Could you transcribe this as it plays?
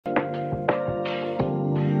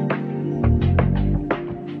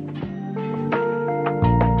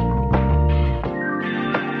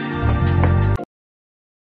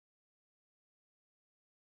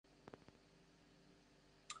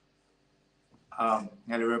Hello,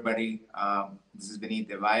 everybody. This is Vineet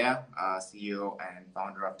Devaya, CEO and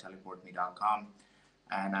founder of teleportme.com,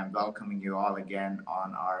 and I'm welcoming you all again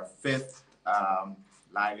on our fifth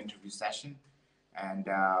live interview session. And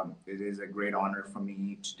it is a great honor for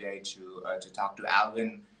me today to talk to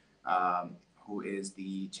Alvin, who is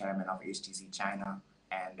the chairman of HTC China.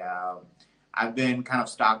 And I've been kind of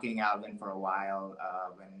stalking Alvin for a while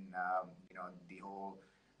when the whole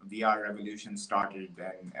VR revolution started,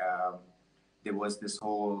 and there was this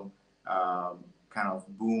whole kind of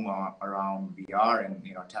boom around VR, and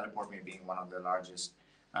Teleport Me being one of the largest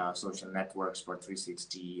social networks for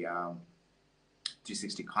 360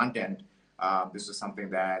 content. This was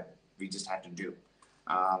something that we just had to do.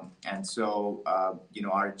 And so,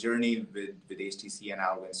 our journey with HTC and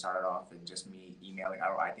Alvin started off with just me emailing,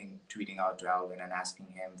 or I think tweeting out to Alvin and asking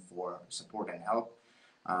him for support and help.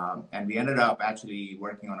 And we ended up actually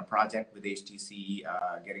working on a project with HTC,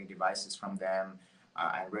 getting devices from them,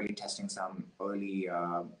 and really testing some early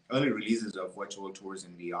releases of virtual tours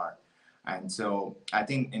in VR. And so I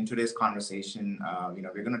think in today's conversation,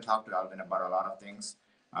 we're going to talk to Alvin about a lot of things,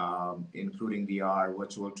 including VR,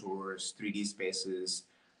 virtual tours, 3D spaces,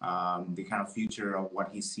 the kind of future of what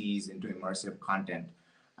he sees into immersive content.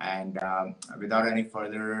 And without any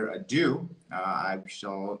further ado, I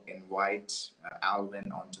shall invite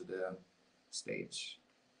Alvin onto the stage.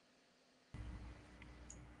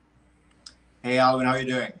 Hey, Alvin, how are you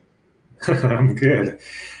doing? I'm good.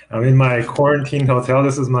 I'm in my quarantine hotel.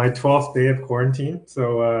 This is my 12th day of quarantine,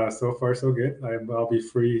 so so far so good. I'll be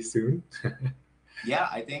free soon. Yeah,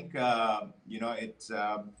 I think it's.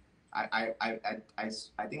 I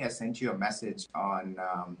think I sent you a message on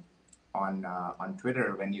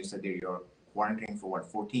Twitter when you said that you're quarantining for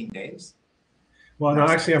what, 14 days? Well, no,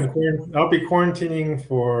 actually, I'll be quarantining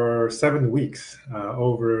for 7 weeks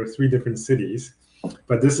over 3 different cities.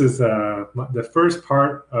 But this is the first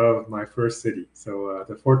part of my first city. So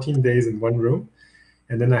the 14 days in one room,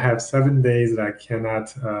 and then I have 7 days that I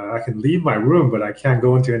cannot. I can leave my room, but I can't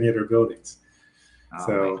go into any other buildings. Oh,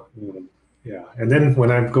 So yeah, and then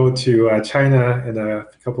when I go to China in a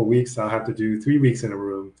couple of weeks, I'll have to do 3 weeks in a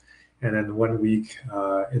room, and then 1 week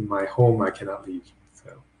in my home I cannot leave.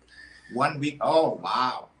 So 1 week. Oh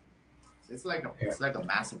wow, it's like a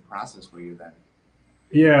massive process for you then.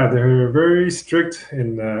 Yeah, they're very strict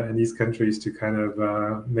in these countries to kind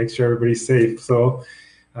of make sure everybody's safe. So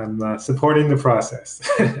I'm supporting the process.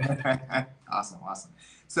 Awesome.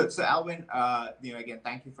 So Alvin, again,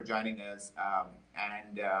 thank you for joining us.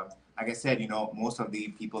 And like I said, most of the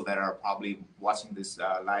people that are probably watching this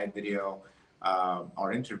live video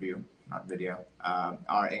or interview, not video,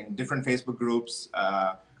 are in different Facebook groups,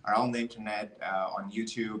 around the internet, on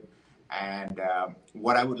YouTube. And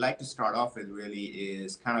what I would like to start off with really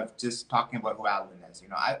is kind of just talking about who Alvin is.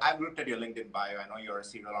 I've looked at your LinkedIn bio. I know you're a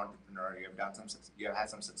serial entrepreneur. You have had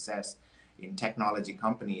some success in technology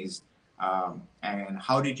companies. And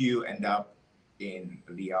how did you end up in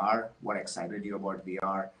VR? What excited you about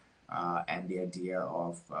VR and the idea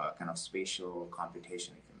of kind of spatial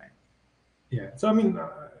computation, if you may? Yeah. So I mean,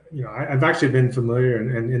 I've actually been familiar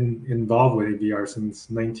and involved with VR since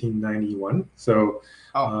 1991. So.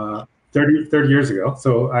 30 years ago.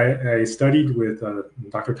 So I studied with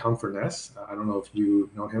Dr. Tom Furness. I don't know if you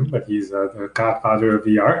know him, but he's the godfather of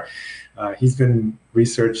VR. He's been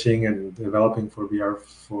researching and developing for VR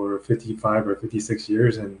for 55 or 56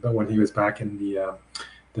 years, and when he was back in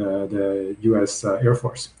the U.S. Air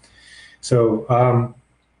Force. So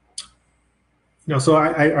so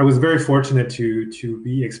I was very fortunate to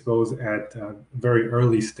be exposed at a very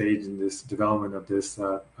early stage in this development of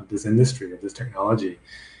this industry, of this technology.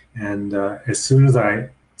 And as soon as I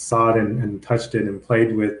saw it and touched it and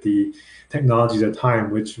played with the technology at the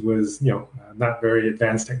time, which was not very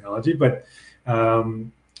advanced technology, but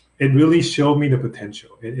it really showed me the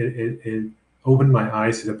potential. It opened my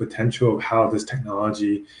eyes to the potential of how this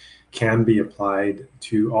technology can be applied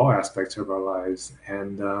to all aspects of our lives,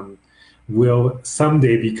 and will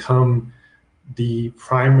someday become the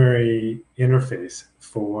primary interface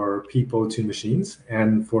for people to machines,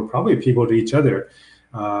 and for probably people to each other.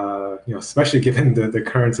 Especially given the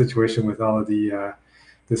current situation with all of the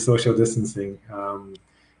social distancing,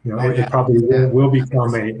 it probably will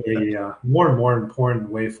become a more and more important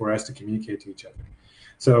way for us to communicate to each other.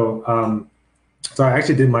 So, so I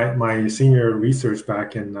actually did my senior research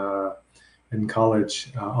back in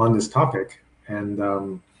college on this topic, and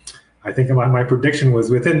I think my prediction was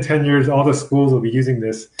within 10 years, all the schools will be using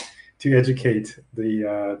this to educate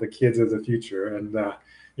the kids of the future, and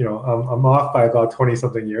I'm off by about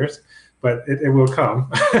 20-something years, but it will come.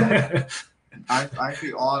 Aren't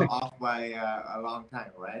we all off by a long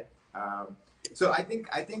time, right? So I think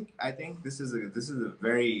this is a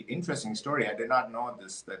very interesting story. I did not know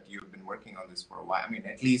this, that you've been working on this for a while. I mean,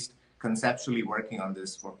 at least conceptually working on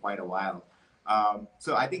this for quite a while.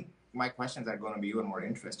 So I think my questions are going to be even more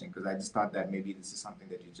interesting, because I just thought that maybe this is something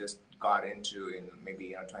that you just got into in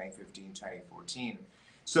maybe 2015, 2014.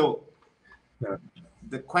 So Yeah.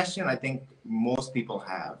 the question I think most people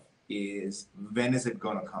have is, when is it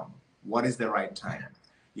going to come? What is the right time?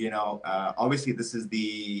 Obviously this is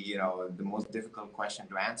the most difficult question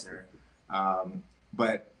to answer.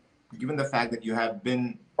 But given the fact that you have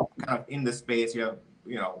been kind of in the space, you're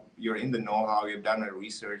in the know-how, you've done a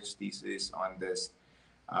research thesis on this.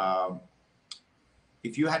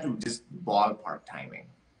 If you had to just ballpark timing,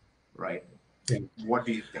 right? Yeah. What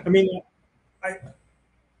do you think? I mean,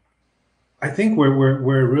 I think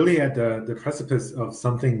we're really at the precipice of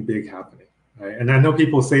something big happening, right? And I know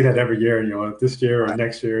people say that every year, this year or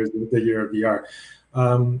next year is the year of VR.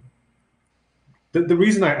 The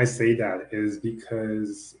reason I say that is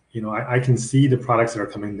because I can see the products that are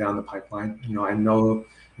coming down the pipeline. I know,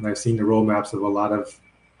 and I've seen the roadmaps of a lot of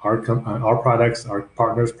our products, our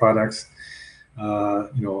partners' products.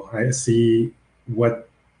 I see what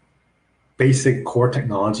basic core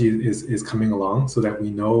technology is coming along, so that we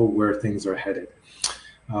know where things are headed.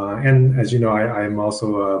 And as you know, I'm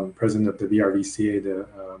also president of the VRVCA, the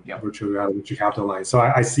Virtual Reality Venture Capital Alliance. So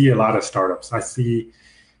I see a lot of startups. I see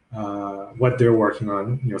what they're working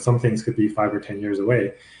on. Some things could be 5 or 10 years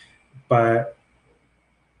away, but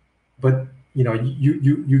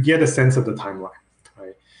you get a sense of the timeline,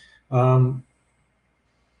 right?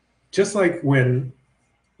 Just like when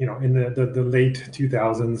in the late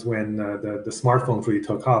 2000s, when the smartphones really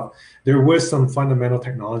took off, there was some fundamental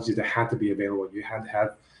technology that had to be available. You had to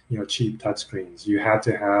have cheap touchscreens. You had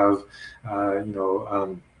to have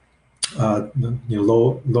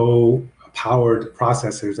low powered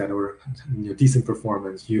processors that were decent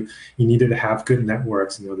performance. You needed to have good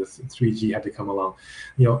networks. The 3G had to come along.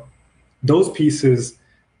 Those pieces,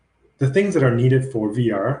 the things that are needed for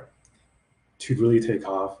VR to really take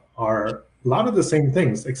off, are a lot of the same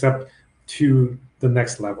things, except to the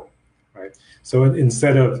next level, right? So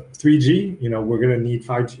instead of 3G, we're going to need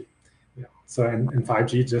 5G. So and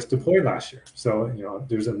 5G just deployed last year. So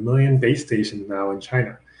there's 1 million base stations now in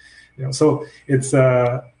China. So it's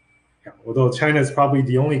although China is probably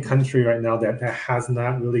the only country right now that has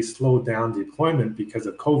not really slowed down deployment because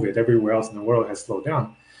of COVID. Everywhere else in the world has slowed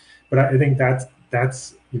down. But I think that's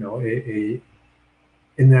a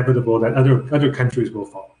inevitable that other countries will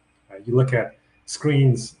follow. Right? You look at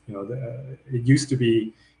screens. It used to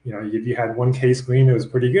be if you had 1K screen, it was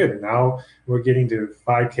pretty good. And now we're getting to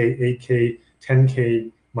 5K, 8K,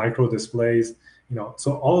 10K micro displays.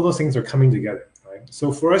 So all of those things are coming together. Right?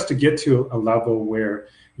 So for us to get to a level where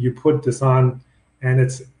you put this on, and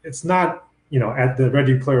it's not at the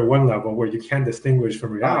Ready Player One level where you can't distinguish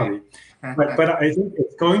from reality, but I think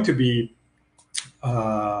it's going to be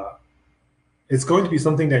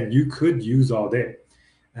something that you could use all day,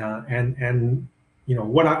 and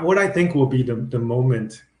what I think will be the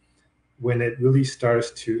moment when it really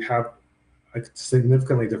starts to have a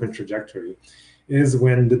significantly different trajectory is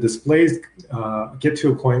when the displays get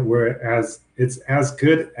to a point where it's as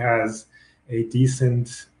good as a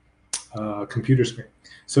decent computer screen,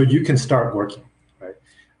 so you can start working, right?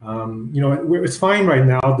 It's fine right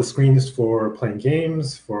now, the screens for playing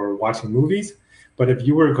games, for watching movies, but if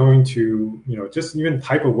you were going to just even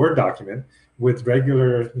type a Word document with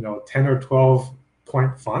regular 10 or 12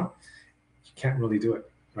 point font, you can't really do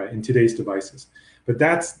it, right, in today's devices. But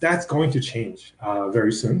that's going to change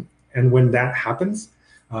very soon, and when that happens,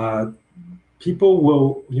 people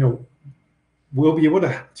will be able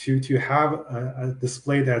to have a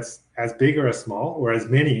display that's as big or as small or as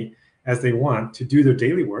many as they want to do their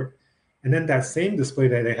daily work, and then that same display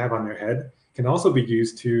that they have on their head can also be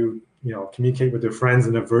used to communicate with their friends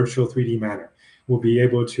in a virtual 3D manner. Will be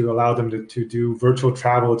able to allow them to do virtual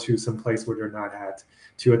travel to some place where they're not at,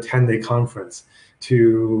 to attend a conference,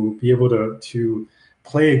 to be able to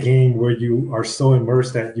play a game where you are so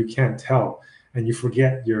immersed that you can't tell and you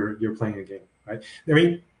forget you're playing a game, right? I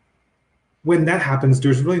mean, when that happens,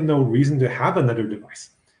 there's really no reason to have another device,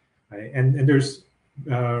 right? And there's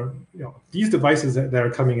these devices that are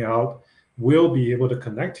coming out will be able to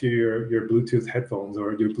connect to your Bluetooth headphones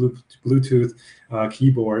or your Bluetooth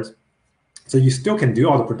keyboards. So you still can do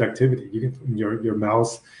all the productivity. You can your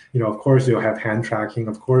mouse. Of course, you'll have hand tracking.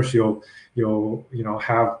 Of course, you'll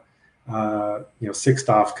have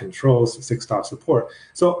 6-stop controls, 6-stop support.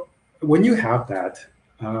 So when you have that,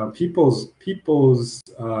 people's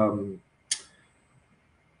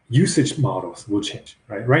usage models will change,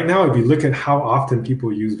 right? Right now, if you look at how often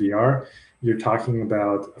people use VR, you're talking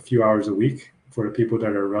about a few hours a week for the people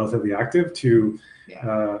that are relatively active to,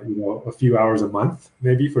 a few hours a month,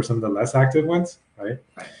 maybe for some of the less active ones, right?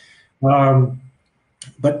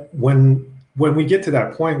 But when we get to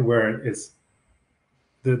that point where it's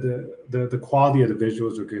the quality of the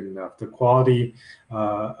visuals are good enough, the quality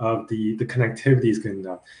of the connectivity is good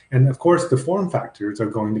enough, and of course the form factors are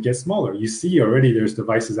going to get smaller. You see already there's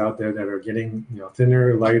devices out there that are getting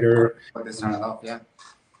thinner, lighter,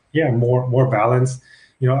 more balanced.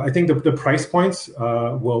 I think the price points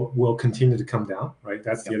will continue to come down, right?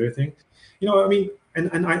 That's the other thing. I mean,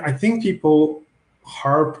 and I think people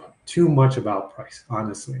harp too much about price,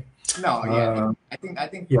 honestly. No, I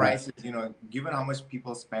think prices, given how much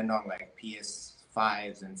people spend on like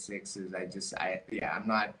PS5s and 6s,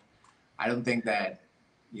 I don't think that,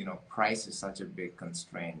 price is such a big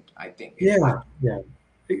constraint. I think.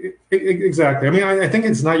 Exactly. I mean, I think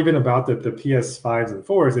it's not even about the PS5s and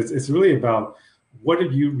 4s. It's really about what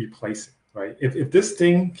are you replacing, right? If this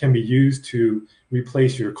thing can be used to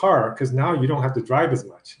replace your car, because now you don't have to drive as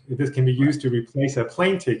much. If this can be used to replace a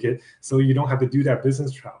plane ticket, so you don't have to do that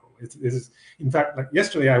business travel. In fact, like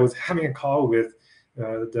yesterday, I was having a call with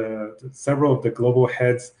several of the global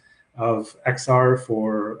heads of XR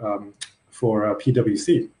for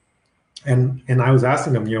PwC, and I was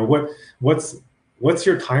asking them, what's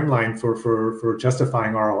your timeline for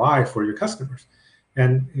justifying ROI for your customers?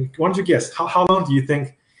 And why don't you guess how long do you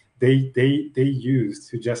think they use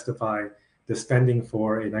to justify the spending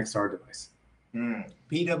for an XR device?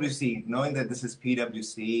 PwC, knowing that this is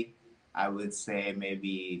PwC, I would say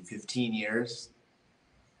maybe 15 years.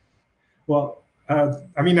 Well,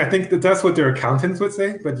 I mean, I think that's what their accountants would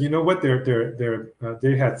say. But you know what?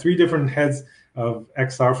 They had 3 different heads of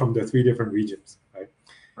XR from the 3 different regions, right?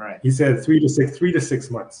 Right. He said 3 to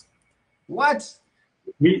 6 months. What?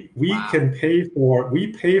 We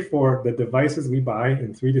pay for the devices we buy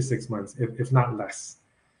in 3 to 6 months, if not less.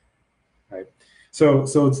 Right. So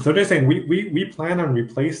they're saying we plan on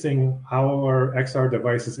replacing our XR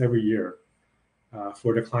devices every year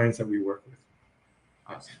for the clients that we work with.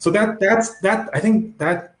 Awesome. So that I think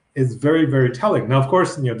that is very, very telling. Now, of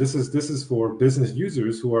course, this is for business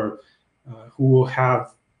users who will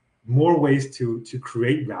have more ways to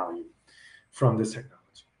create value from this technology.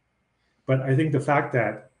 But I think the fact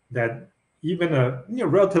that even a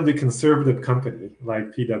relatively conservative company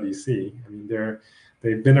like PwC, I mean,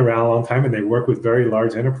 they've been around a long time and they work with very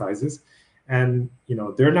large enterprises, and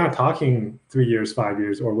they're not talking 3 years, 5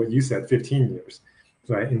 years, or what you said, 15 years,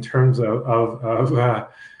 right? In terms of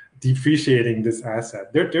depreciating this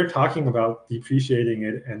asset, they're talking about depreciating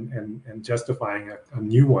it and justifying a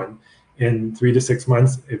new one in 3 to 6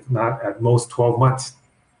 months, if not at most 12 months.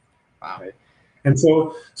 Wow. Right? And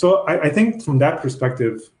so I think from that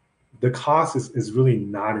perspective, the cost is really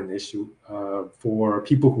not an issue for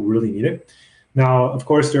people who really need it. Now, of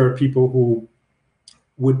course, there are people who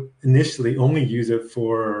would initially only use it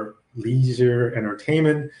for leisure,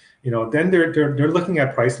 entertainment. Then they're looking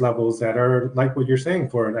at price levels that are like what you're saying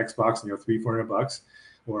for an Xbox, $300-400,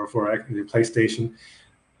 or for a PlayStation,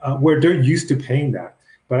 where they're used to paying that.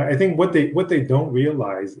 But I think what they don't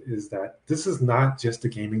realize is that this is not just a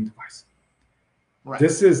gaming device. Right.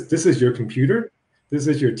 This is your computer. This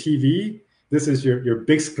is your TV. This is your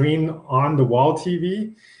big screen on the wall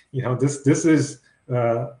TV. This is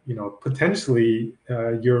potentially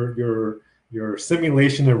your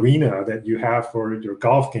simulation arena that you have for your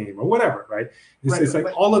golf game or whatever, right? It's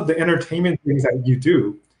like all of the entertainment things that you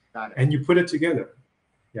do, and you put it together.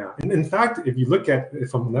 Yeah, and in fact, if you look at it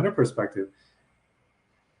from another perspective,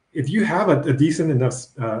 if you have a decent enough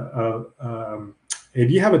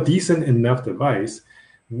device,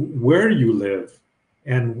 where you live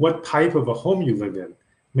and what type of a home you live in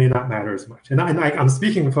may not matter as much. And I'm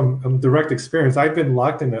speaking from direct experience. I've been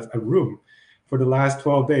locked in a room for the last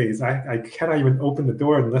 12 days. I cannot even open the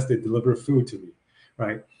door unless they deliver food to me,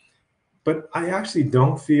 right? But I actually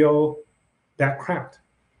don't feel that cramped,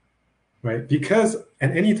 right? Because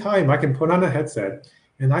at any time I can put on a headset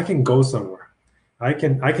and I can go somewhere. I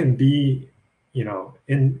can be,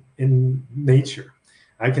 in nature.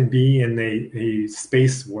 I can be in a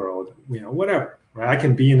space world, whatever, right? I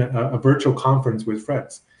can be in a virtual conference with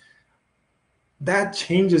friends. That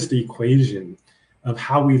changes the equation of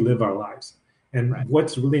how we live our lives and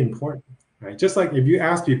what's really important, right? Just like if you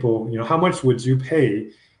ask people, how much would you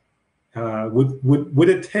pay? Would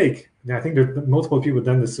it take? And I think there multiple people have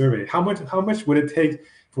done this survey. How much would it take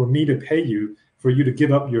for me to pay you for you to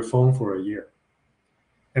give up your phone for a year?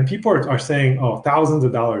 And people are saying, oh, thousands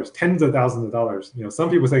of dollars, tens of thousands of dollars. You know, some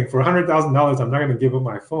people saying for $100,000, I'm not going to give up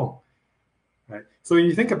my phone. Right. So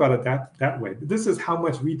you think about it that way. This is how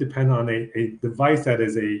much we depend on a device that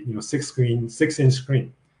is a 6-inch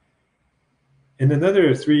screen. In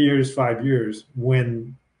another 3 years, 5 years,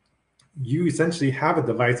 when you essentially have a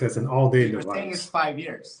device that's an all-day device. You're saying it's 5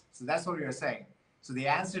 years. So that's what you're saying. So the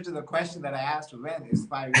answer to the question that I asked when is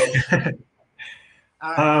 5 years.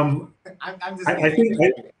 I'm just I think,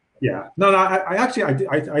 yeah. No, I actually,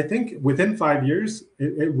 I think within 5 years,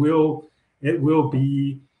 it will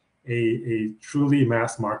be a truly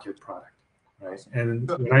mass market product, right? And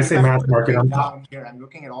so when I say mass market, I'm down here. I'm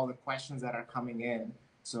looking at all the questions that are coming in.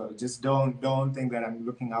 So just don't think that I'm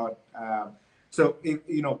looking out. So if,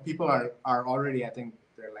 people are already, I think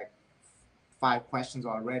there are like 5 questions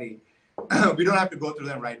already. We don't have to go through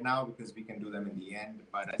them right now because we can do them in the end.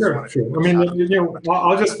 But I sure. I mean,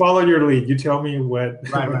 I'll just follow your lead. You tell me what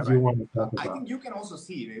you want to talk about. I think you can also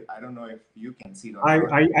see it. I don't know if you can see them.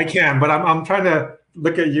 I can, but I'm trying to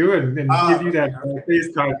look at you and give you that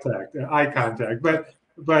face contact, eye contact.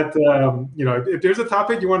 But if there's a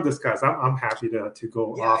topic you want to discuss, I'm happy to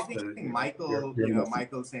go off. I think Michael,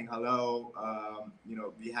 Michael saying hello.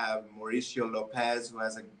 We have Mauricio Lopez, who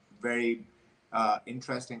has a very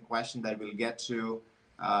interesting question that we'll get to.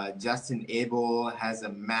 Justin Abel has a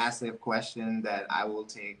massive question that I will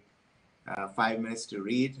take 5 minutes to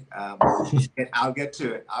read. I'll get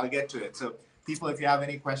to it. So people, if you have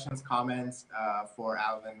any questions, comments for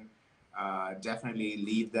Alvin, definitely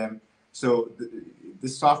leave them. So the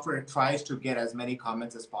software tries to get as many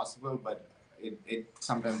comments as possible, but it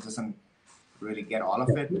sometimes doesn't really get all of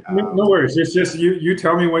it. No worries. It's just you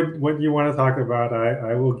tell me what you want to talk about.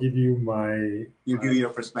 I will give you my give your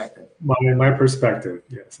perspective. My perspective,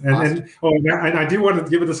 yes. And awesome. and I do want to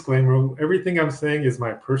give a disclaimer. Everything I'm saying is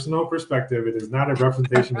my personal perspective. It is not a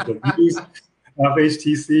representation of the views of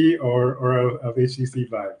HTC or of HTC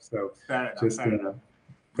Vive. So fair enough.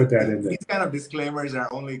 Put that in there. These kind of disclaimers are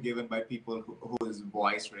only given by people whose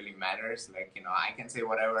voice really matters. Like, I can say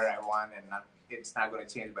whatever I want and it's not going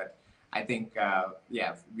to change. But I think,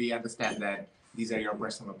 we understand that these are your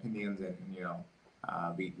personal opinions, and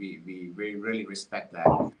we really respect that.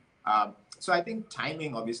 So I think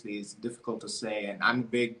timing obviously is difficult to say, and I'm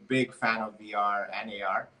a big fan of VR and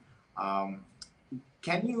AR.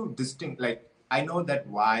 Can you I know that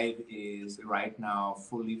Vive is right now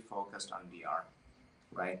fully focused on VR,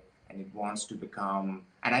 right? And it wants to become,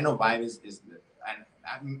 and I know Vive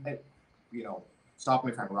stop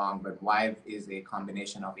me if I'm wrong, but Vive is a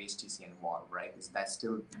combination of HTC and Valve, right? Is that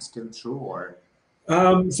still true, or?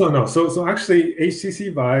 So actually,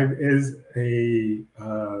 HTC Vive is the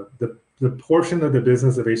portion of the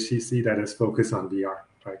business of HTC that is focused on VR,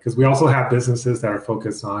 right? Because we also have businesses that are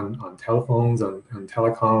focused on telephones, on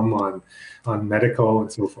telecom, on medical,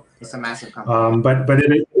 and so forth. It's a massive company. But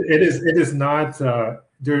it is not.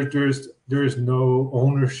 There's no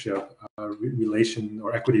ownership relation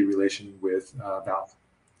or equity relation with Valve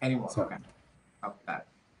anymore. So, okay. That.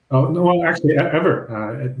 Oh no! Well, actually, ever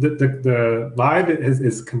the Vive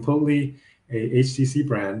is completely a HTC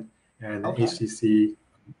brand and HTC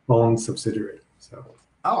phone subsidiary. So.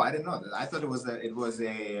 Oh, I didn't know that. I thought it was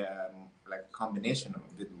a combination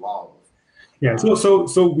with Valve. Yeah.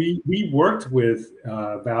 So we worked with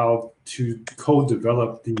Valve to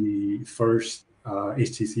co-develop the first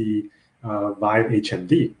HTC Vive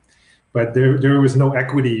HMD, but there was no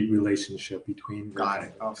equity relationship between. Got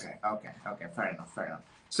it. Okay. Fair enough.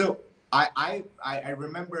 So I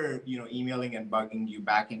remember emailing and bugging you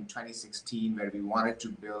back in 2016 where we wanted to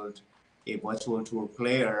build a virtual tour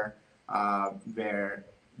player where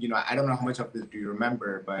I don't know how much of this do you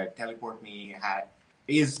remember, but Teleport Me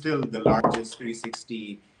is still the largest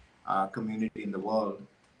 360 community in the world,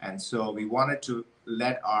 and so we wanted to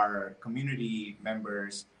let our community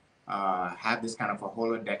members have this kind of a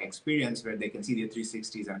holodeck experience where they can see the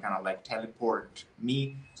 360s and kind of like teleport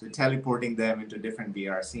me, so teleporting them into different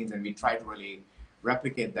VR scenes, and we try to really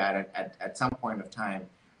replicate that at some point of time.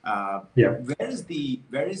 Where is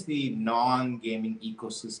the non-gaming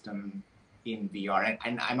ecosystem in VR?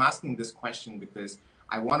 And I'm asking this question because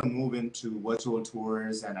I want to move into virtual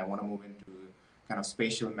tours and I want to move into kind of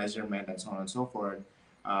spatial measurement and so on and so forth,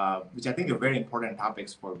 which I think are very important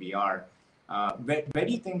topics for VR. Where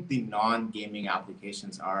do you think the non-gaming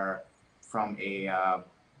applications are from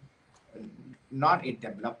not a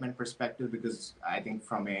development perspective, because I think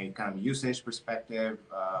from a kind of usage perspective,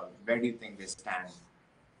 where do you think they stand?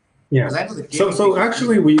 Yeah. So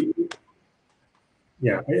actually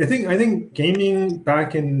I think gaming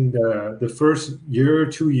back in the first year or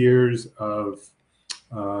 2 years of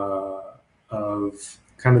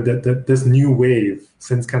kind of this new wave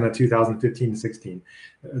since kind of 2015, 16.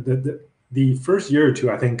 The first year or two,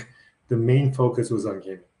 I think the main focus was on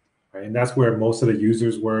gaming, right? And that's where most of the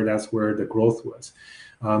users were. That's where the growth was.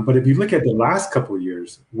 But if you look at the last couple of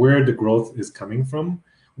years, where the growth is coming from,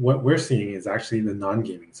 what we're seeing is actually the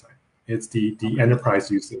non-gaming side. It's the enterprise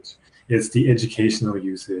usage. It's the educational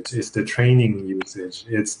usage. It's the training usage.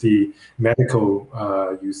 It's the medical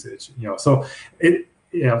usage. So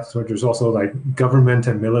so there's also like government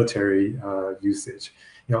and military usage.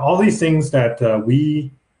 All these things that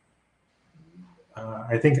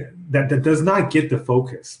I think that does not get the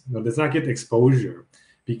focus, does not get the exposure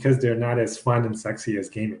because they're not as fun and sexy as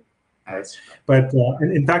gaming. Right? But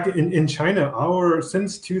in fact, in China,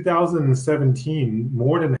 since 2017,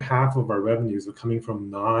 more than half of our revenues are coming from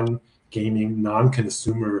non-gaming,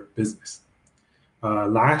 non-consumer business.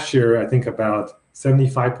 Last year, I think about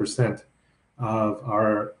 75% of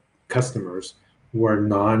our customers were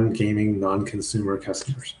non-gaming, non-consumer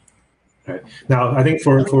customers. Right. Now, I think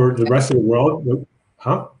for the rest of the world,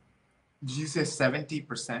 huh? Did you say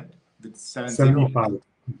 70%? 75.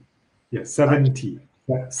 Yeah, 70.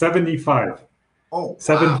 75. Oh,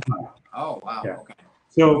 75. Wow. Oh, wow. Yeah. Okay.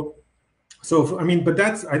 So I mean, but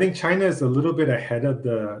I think China is a little bit ahead of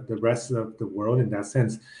the rest of the world in that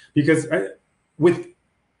sense, because I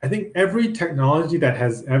think every technology that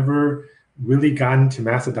has ever really gotten to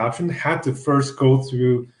mass adoption had to first go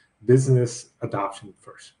through business adoption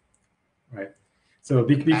first, right? So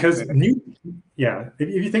because if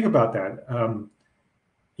you think about that,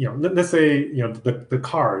 let's say the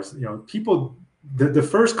cars, people, the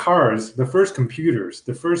first cars, the first computers,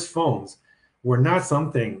 the first phones were not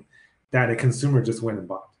something that a consumer just went and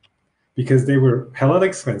bought, because they were hella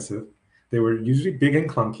expensive. They were usually big and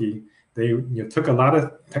clunky. They took a lot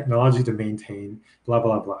of technology to maintain, blah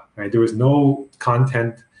blah blah. Right? There was no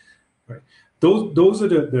content. Right? Those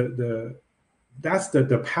are that's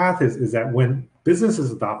the path is that when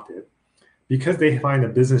businesses adopt it, because they find a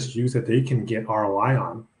business use that they can get ROI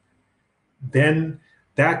on, then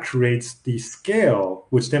that creates the scale,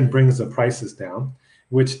 which then brings the prices down,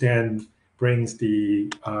 which then brings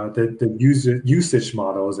the usage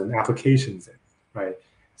models and applications in, right?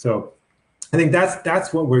 So I think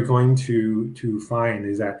that's what we're going to find,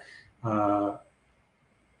 is that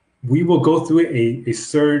we will go through a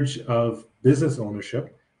surge of business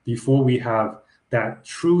ownership before we have that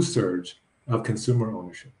true surge of consumer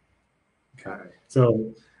ownership. Okay,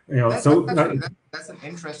 so that's an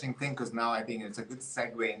interesting thing, because now I think it's a good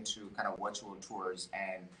segue into kind of virtual tours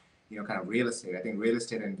and kind of real estate. I think real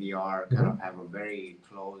estate and VR kind of have a very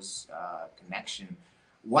close connection.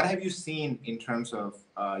 What have you seen in terms of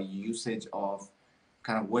usage of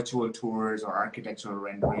kind of virtual tours or architectural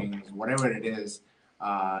renderings, whatever it is,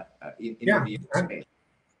 in the VR space?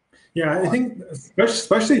 Yeah, I think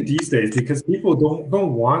especially these days, because people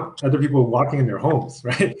don't want other people walking in their homes,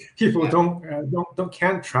 right? People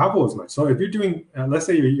can't travel as much. So if you're doing, let's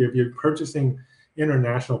say you're purchasing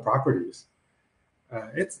international properties,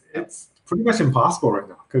 it's pretty much impossible right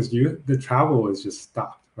now, because the travel is just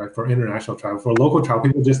stopped, right? For international travel, for local travel,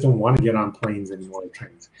 people just don't want to get on planes anymore, or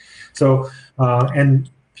trains. So and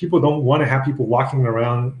people don't want to have people walking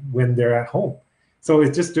around when they're at home. So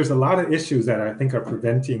it's just, there's a lot of issues that I think are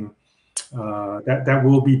preventing that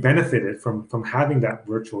will be benefited from having that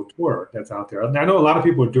virtual tour that's out there. And I know a lot of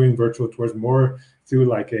people are doing virtual tours more through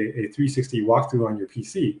like a 360 walkthrough on your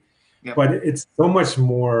PC, but it's so much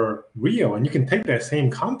more real, and you can take that same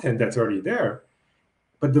content that's already there,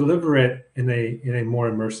 but deliver it in a more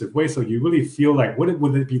immersive way. So you really feel like, what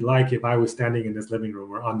would it be like if I was standing in this living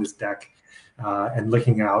room or on this deck and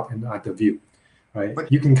looking out and at the view, right?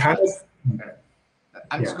 But you can kind of.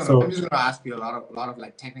 I'm just gonna ask you a lot of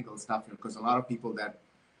like technical stuff here, because a lot of people that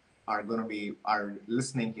are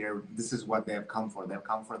listening here, this is what they have come for. They've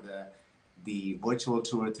come for the virtual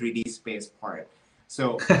tour 3D space part.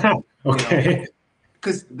 So okay.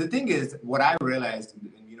 Because the thing is, what I realized,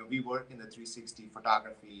 we work in the 360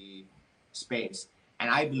 photography space, and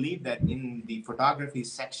I believe that in the photography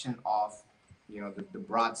section of the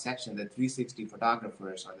broad section, the 360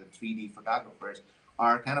 photographers or the 3D photographers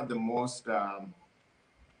are kind of the most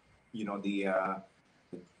the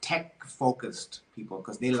tech-focused people,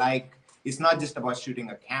 because they like, it's not just about shooting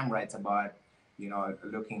a camera, it's about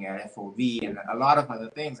looking at FOV and a lot of other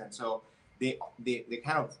things, and so they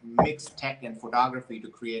kind of mix tech and photography to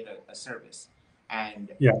create a service. And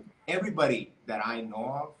everybody that I know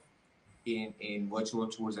of in virtual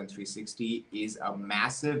tours and 360 is a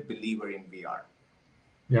massive believer in VR.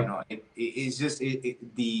 It's just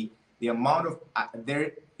the amount of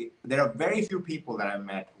there are very few people that I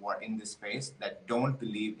met who are in this space that don't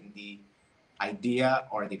believe in the idea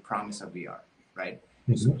or the promise of VR, right?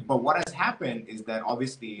 So, Mm-hmm. but what has happened is that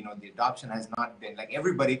obviously, you know, the adoption has not been like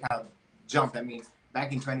everybody kind of jumped. I mean,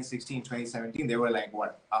 back in 2016, 2017, there were like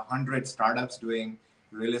what 100 startups doing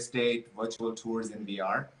real estate virtual tours in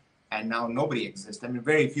VR, and now nobody exists. I mean,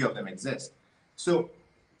 very few of them exist. So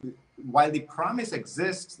while the promise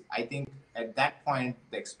exists, I think at that point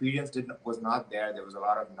the experience was not there. There was a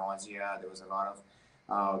lot of nausea. There was a lot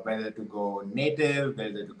of whether to go native,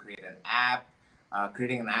 whether to create an app.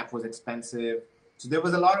 Creating an app was expensive. So there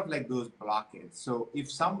was a lot of like those blockades. So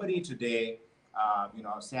if somebody today, you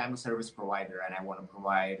know, say I'm a service provider and I want to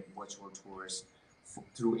provide virtual tours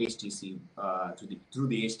through HTC, through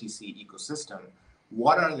the HTC ecosystem,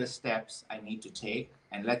 what are the steps I need to take?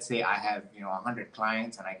 And let's say I have, you know, 100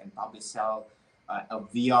 clients and I can probably sell a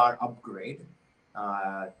VR upgrade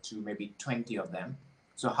to maybe 20 of them.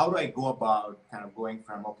 So how do I go about kind of going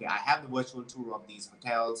from, okay, I have the virtual tour of these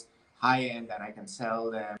hotels, high end, and I can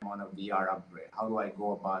sell them on a VR upgrade. How do I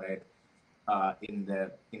go about it in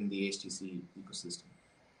the HTC ecosystem?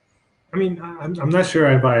 I mean, I'm not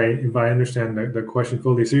sure if I understand the question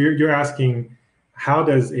fully. So you're asking, how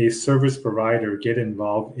does a service provider get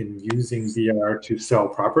involved in using VR to sell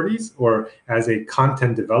properties, or as a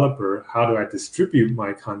content developer, how do I distribute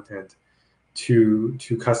my content to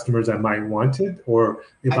customers that might want it, or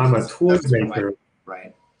if I'm a tours maker,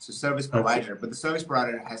 right? So service provider, but the service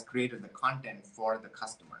provider has created the content for the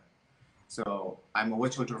customer. So I'm a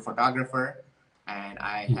virtual tour photographer, and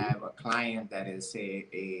I have a client that is, say,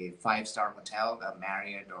 a 5-star hotel, a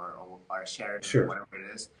Marriott or a Sheraton, sure, whatever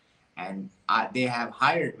it is, and they have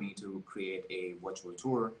hired me to create a virtual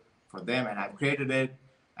tour for them, and I've created it,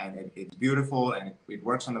 and it's beautiful, and it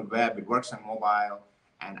works on the web, it works on mobile,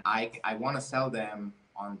 and I want to sell them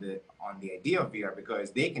on the idea of VR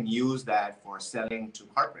because they can use that for selling to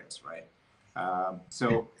corporates, right?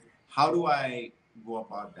 So how do I go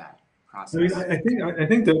about that process? I mean, I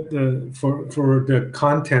think that for the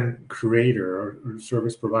content creator or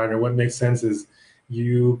service provider, what makes sense is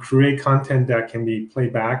you create content that can be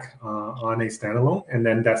played back on a standalone, and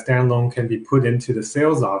then that standalone can be put into the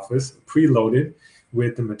sales office, preloaded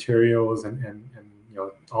with the materials and you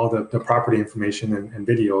know, all the property information and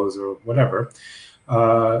videos or whatever,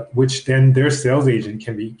 which then their sales agent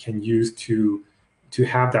can use to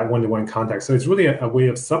have that one-to-one contact. So it's really a way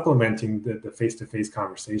of supplementing the face-to-face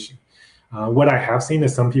conversation. What I have seen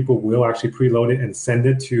is some people will actually preload it and send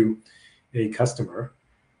it to a customer,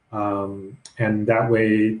 and that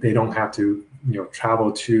way they don't have to, you know,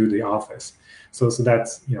 travel to the office. So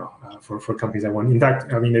that's, you know, for companies that want. In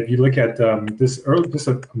fact, I mean, if you look at just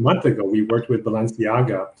a month ago, we worked with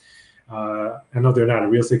Balenciaga. I know they're not a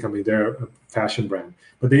real estate company; they're a fashion brand,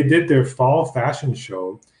 but they did their fall fashion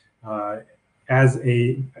show as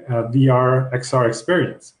a VR XR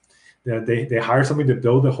experience. They hired somebody to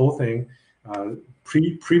build the whole thing,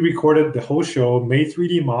 pre-recorded the whole show, made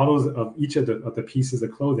 3D models of each of the pieces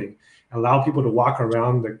of clothing, allow people to walk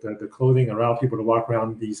around the clothing, allow people to walk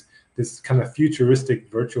around this kind of futuristic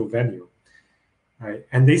virtual venue, right?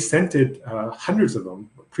 And they sent it, hundreds of them,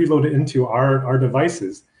 preloaded into our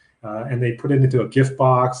devices, and they put it into a gift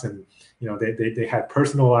box, and you know they had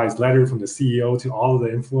personalized letter from the CEO to all of the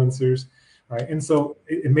influencers, right? And so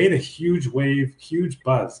it made a huge wave, huge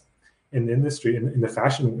buzz in the industry, in the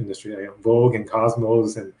fashion industry, Vogue and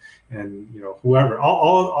Cosmos and you know, whoever,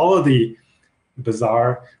 all of the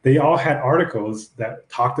Bazaar, they all had articles that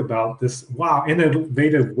talked about this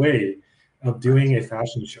innovative way of doing a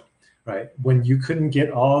fashion show, right? When you couldn't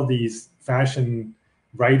get all these fashion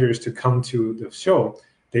writers to come to the show,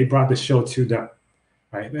 they brought the show to them,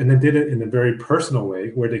 right? And they did it in a very personal way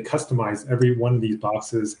where they customized every one of these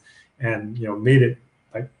boxes and, you know, made it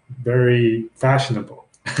like very fashionable.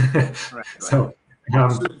 Right. So,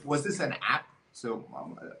 so was this an app? So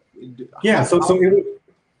yeah, so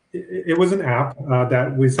it was an app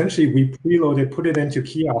that we preloaded, put it into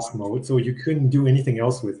kiosk mode, so you couldn't do anything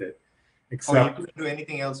else with it. Except, you couldn't do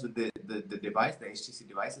anything else with the device, the HTC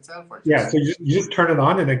device itself? Or yeah, so you just turn it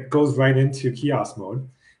on and it goes right into kiosk mode.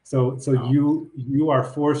 So you are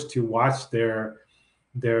forced to watch their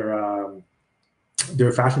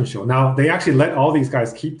fashion show. Now, they actually let all these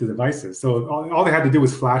guys keep the devices. So all they had to do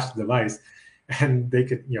was flash the device and they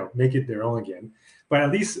could, you know, make it their own again. But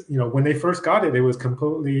at least, you know, when they first got it, it was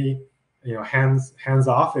completely, you know, hands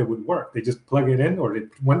off. It would work. They just plug it in, or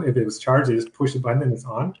if it was charged, they just push the button and it's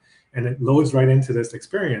on, and it loads right into this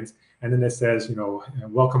experience. And then it says, you know,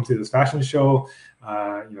 welcome to this fashion show.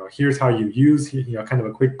 You know, here's how you use, you know, kind of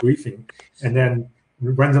a quick briefing, and then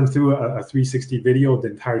runs them through a 360 video of the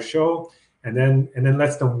entire show, and then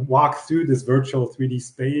lets them walk through this virtual 3D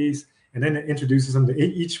space and then it introduces them to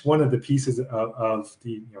each one of the pieces of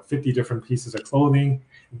the 50 different pieces of clothing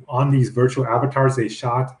on these virtual avatars they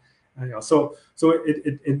shot. So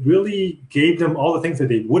it really gave them all the things that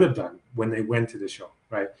they would have done when they went to the show,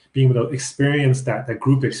 right? Being able to experience that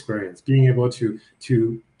group experience, being able to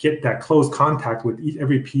get that close contact with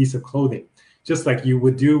every piece of clothing, just like you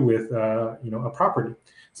would do with a property.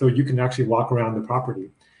 So you can actually walk around the property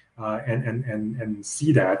and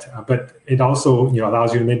see that. But it also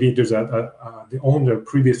allows you to, maybe there's the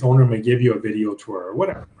previous owner may give you a video tour or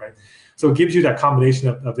whatever, right? So it gives you that combination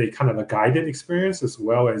of a kind of a guided experience as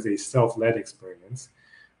well as a self-led experience.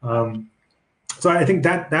 So I think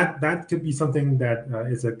that could be something that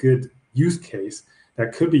is a good use case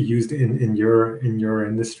that could be used in your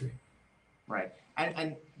industry. Right.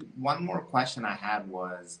 And one more question I had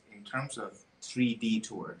was in terms of 3D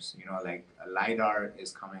tours. Like a LiDAR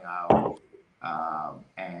is coming out,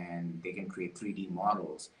 and they can create 3D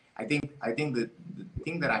models. I think the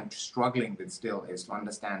thing that I'm struggling with still is to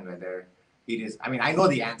understand whether it is. I mean, I know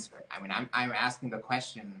the answer. I mean, I'm asking the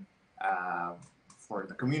question for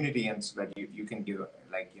the community, and so that you can give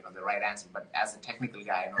the right answer. But as a technical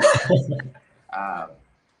guy, I know the answer.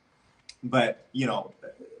 But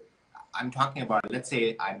I'm talking about, let's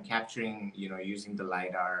say I'm capturing, using the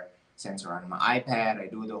LiDAR sensor on my iPad. I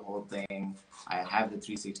do the whole thing. I have the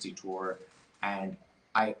 360 tour, and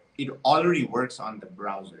it already works on the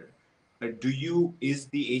browser. But is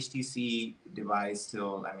the HTC device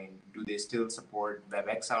still? I mean, do they still support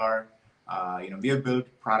WebXR? We have built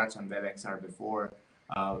products on WebXR before.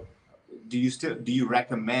 Do you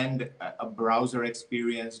recommend a browser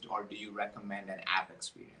experience, or do you recommend an app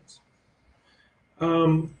experience?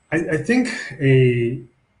 I think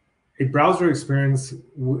a browser experience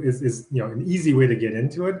is an easy way to get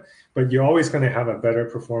into it, but you're always going to have a better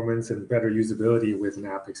performance and better usability with an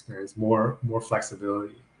app experience, more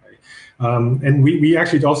flexibility, right? And we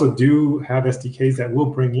actually also do have SDKs that will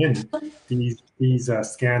bring in these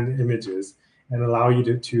scanned images and allow you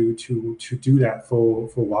to do that full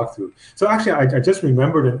walkthrough. So actually, I just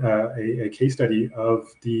remembered a case study of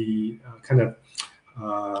the kind of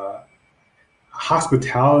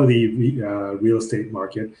hospitality real estate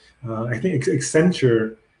market. I think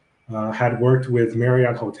Accenture had worked with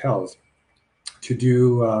Marriott Hotels to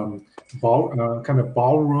do kind of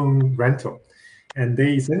ballroom rental, and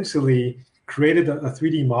they essentially created a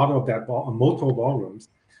 3D model of that multiple ballrooms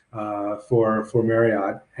for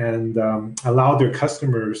Marriott, and allowed their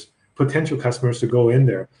potential customers to go in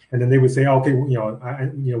there, and then they would say, okay,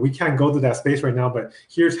 we can't go to that space right now, but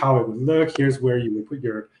here's how it would look. Here's where you would put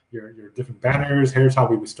your different banners. Here's how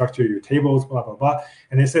we would structure your tables, blah blah blah.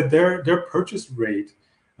 And they said their purchase rate,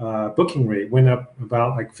 booking rate, went up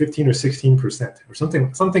about like 15 or 16% or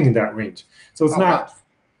something in that range. So it's not.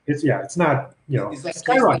 It's not Is that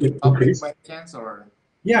skyrocket public by chance, or?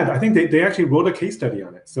 Yeah, I think they actually wrote a case study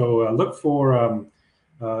on it. So look for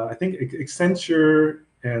I think Accenture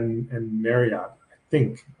and Marriott, I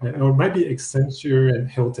think, or it might be Accenture and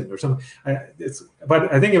Hilton or something.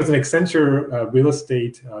 But I think it was an Accenture real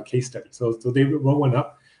estate case study. So they wrote one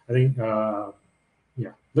up. I think,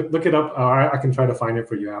 look it up. I can try to find it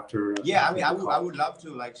for you after. Yeah, I mean, I would love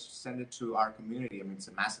to send it to our community. I mean, it's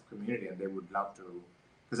a massive community, and they would love to,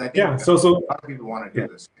 because I think so a lot of people want to do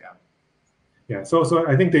this. Yeah. Yeah, so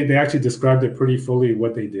I think they actually described it pretty fully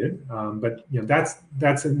what they did, but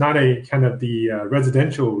that's not a kind of the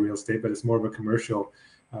residential real estate, but it's more of a commercial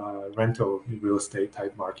rental real estate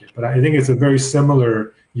type market. But I think it's a very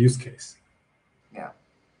similar use case. Yeah,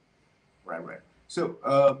 right. So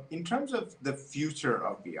in terms of the future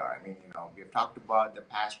of VR, I mean, we've talked about the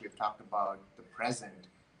past, we've talked about the present.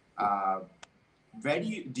 Where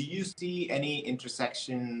do you see any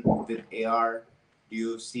intersection with AR? Do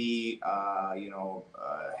you see,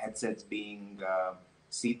 headsets being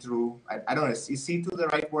see-through? I don't know, is see-through the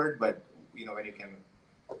right word? But, when you can...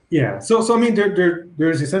 Yeah, so I mean,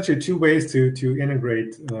 there's essentially two ways to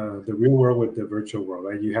integrate the real world with the virtual world,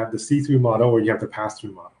 right? You have the see-through model, or you have the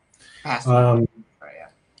pass-through model. Pass-through, right, yeah.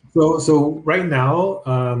 So right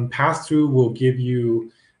now, pass-through will give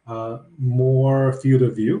you more field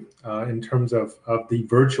of view in terms of the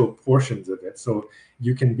virtual portions of it. So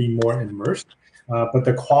you can be more immersed. But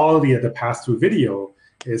the quality of the pass-through video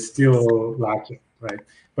is still lacking, right?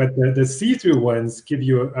 But the see-through ones give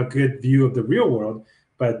you a good view of the real world,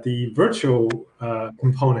 but the virtual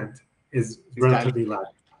component is relatively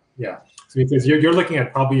lacking. Yeah, so because you're looking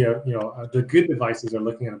at probably the good devices are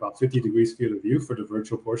looking at about 50 degrees field of view for the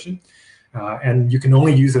virtual portion, and you can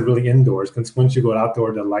only use it really indoors, because once you go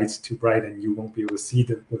outdoor, the light's too bright and you won't be able to see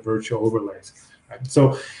the virtual overlays.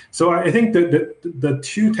 So I think the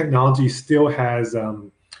two technologies still has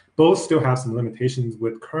both still have some limitations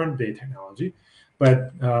with current day technology. But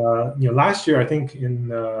last year, I think in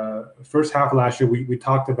the first half of last year, we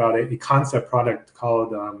talked about a concept product called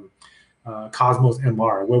Cosmos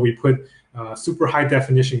MR, where we put super high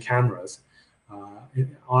definition cameras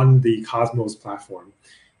on the Cosmos platform,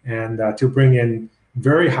 and to bring in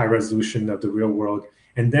very high resolution of the real world,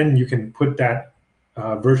 and then you can put that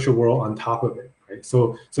virtual world on top of it, right?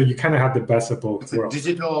 So you kind of have the best of both worlds. It's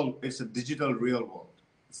a digital real world.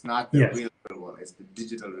 It's not the real world. It's the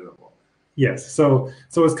digital real world. Yes, so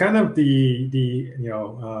it's kind of the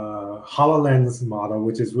HoloLens model,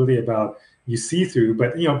 which is really about you see through,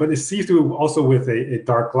 but it's see through also with a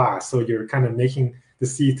dark glass. So you're kind of making the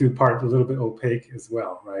see through part a little bit opaque as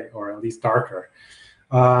well, right? Or at least darker.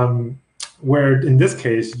 Where in this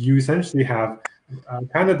case you essentially have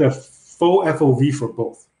kind of the full FOV for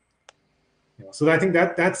both. So I think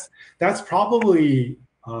that's probably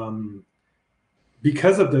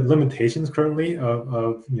because of the limitations currently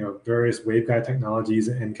of various waveguide technologies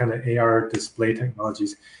and kind of AR display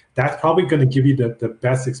technologies, that's probably going to give you the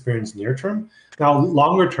best experience near term. Now,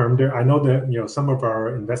 longer term, I know that some of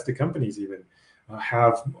our invested companies even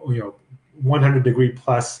have 100-degree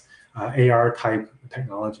plus AR type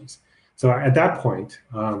technologies. So at that point,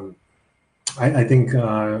 I think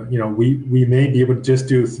we may be able to just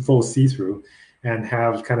do full see-through and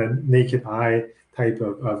have kind of naked eye type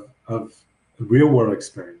of real world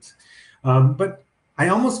experience. But I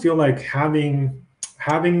almost feel like having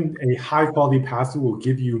a high quality pass-through will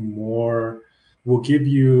give you more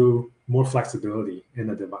flexibility in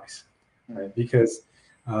the device, right? Because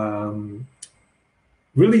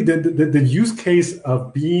really the use case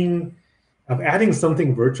of adding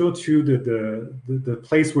something virtual to the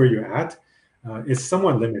place where you're at is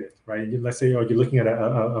somewhat limited, right? Let's say you're looking at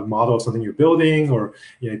a model of something you're building, or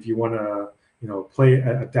if you want to play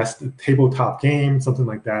a tabletop game, something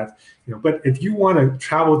like that. But if you want to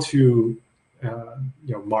travel to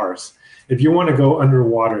Mars, if you want to go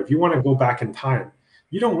underwater, if you want to go back in time,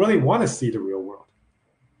 you don't really want to see the real world,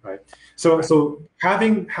 right? So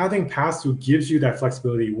having pass-through gives you that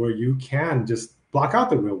flexibility where you can just block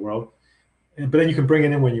out the real world, but then you can bring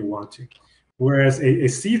it in when you want to. Whereas a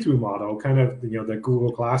see-through model, kind of the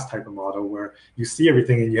Google Glass type of model, where you see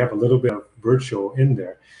everything and you have a little bit of virtual in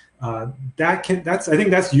there, I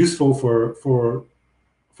think that's useful for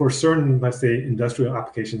certain, let's say, industrial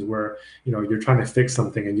applications where you're trying to fix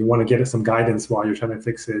something and you want to get some guidance while you're trying to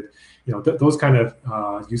fix it. Those kind of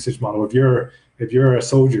usage model. If you're a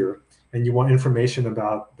soldier and you want information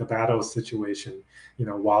about the battle situation,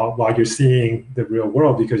 while you're seeing the real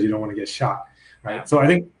world because you don't want to get shot, right? So I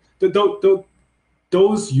think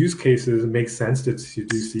those use cases make sense to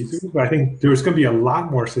do see-through, but I think there's going to be a lot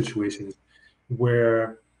more situations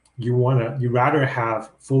where you rather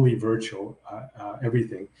have fully virtual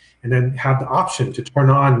everything, and then have the option to turn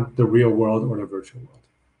on the real world or the virtual world.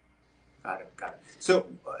 Got it. So,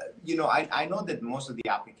 I know that most of the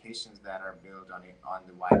applications that are built on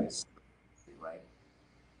the Vive is right.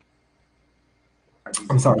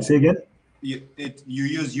 I'm sorry. Say again. You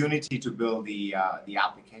use Unity to build the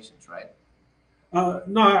applications, right?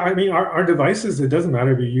 No, I mean our devices. It doesn't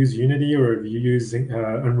matter if you use Unity or if you use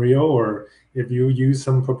Unreal or if you use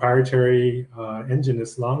some proprietary engine.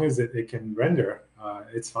 As long as it can render,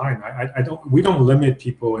 it's fine. We don't limit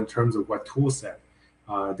people in terms of what tool set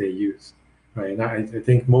they use, right? And I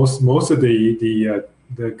think most of the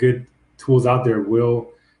good tools out there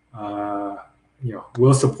will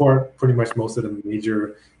support pretty much most of the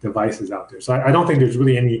major devices out there. So I don't think there's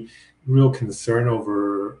really any real concern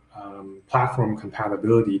over platform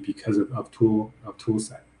compatibility because of tool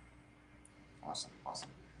set. Awesome.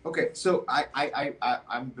 Okay, so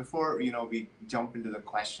I'm before we jump into the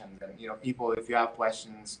questions, and people, if you have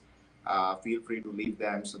questions, feel free to leave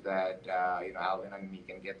them so that Alvin and me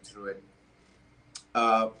can get through it.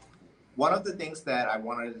 One of the things that I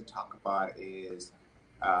wanted to talk about is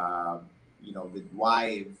with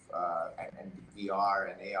Vive and VR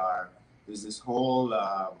and AR, there's this whole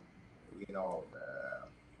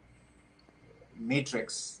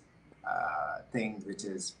matrix thing, which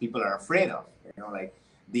is people are afraid of. Like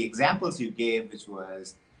the examples you gave, which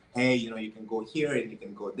was, hey, you can go here and you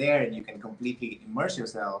can go there and you can completely immerse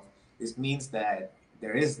yourself. This means that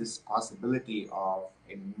there is this possibility of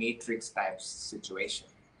a matrix type situation,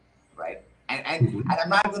 right? And I'm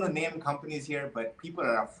not going to name companies here, but people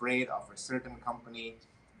are afraid of a certain company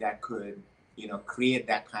that could, create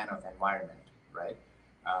that kind of environment, right?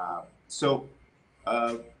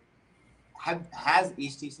 Has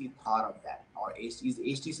HTC thought of that, or is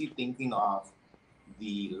HTC thinking of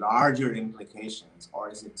the larger implications, or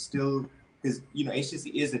is it still, because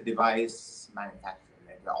HTC is a device manufacturer,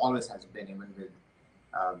 right? There always has been, even with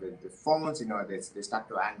the phones, they stuck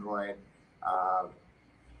to Android.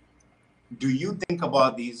 Do you think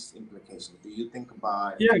about these implications? Do you think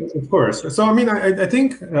about? Yeah, of course. So, I mean, I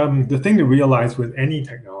think the thing to realize with any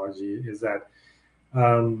technology is that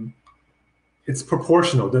it's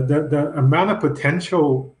proportional. The amount of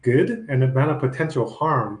potential good and the amount of potential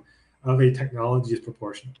harm of a technology is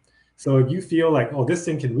proportional. So if you feel like, oh, this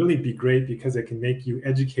thing can really be great because it can make you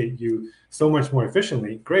educate you so much more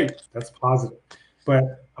efficiently, great, that's positive.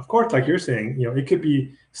 But of course, like you're saying, it could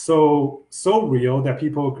be so real that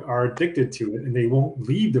people are addicted to it and they won't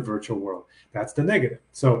leave the virtual world. That's the negative.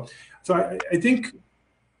 So I think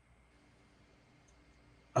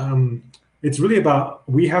it's really about,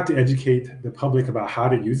 we have to educate the public about how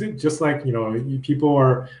to use it, just like people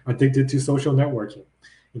are addicted to social networking.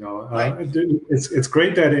 Right. It's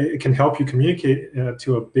great that it can help you communicate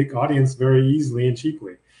to a big audience very easily and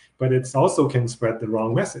cheaply, but it's also can spread the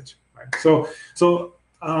wrong message. Right? So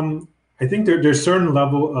I think there's certain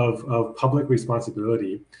level of public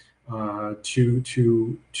responsibility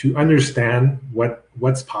to understand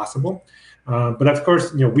what's possible. But of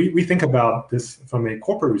course, we think about this from a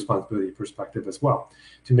corporate responsibility perspective as well,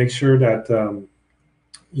 to make sure that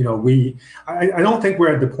I don't think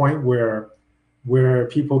we're at the point where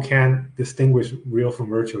people can't distinguish real from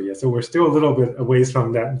virtual yet. So we're still a little bit away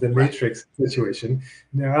from the Matrix situation.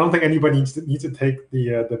 Now, I don't think anybody needs to take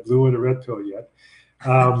the blue or the red pill yet.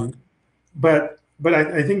 But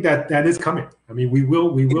I think that is coming. I mean, we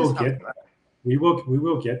will get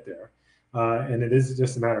there, and it is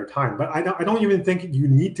just a matter of time. But I don't even think you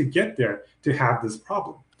need to get there to have this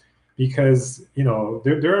problem, because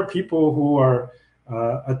there are people who are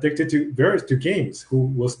addicted to games, who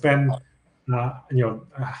will spend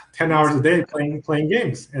 10 hours a day playing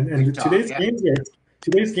games, and today's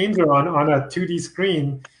games are on a 2D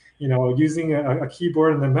screen, using a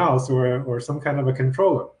keyboard and a mouse or some kind of a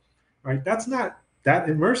controller, right? That's not that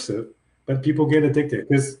immersive, but people get addicted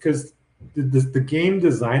because the game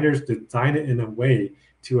designers design it in a way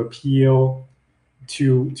to appeal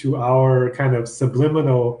to our kind of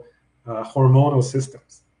subliminal hormonal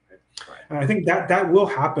systems. And I think that will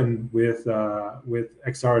happen with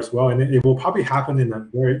XR as well, and it will probably happen in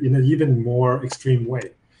an even more extreme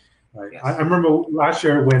way. Right? Yes. I remember last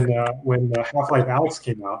year when Half-Life Alyx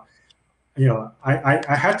came out,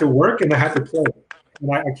 I had to work and I had to play,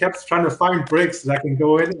 and I kept trying to find breaks that I can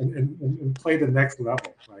go in and play the next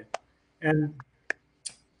level, right? And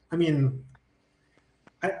I mean,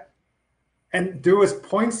 and there was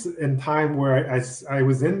points in time where I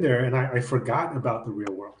was in there and I forgot about the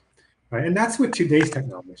real world. Right? And that's with today's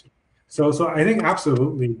technology. So I think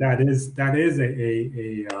absolutely that is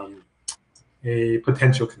a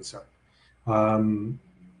potential concern.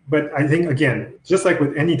 But I think, again, just like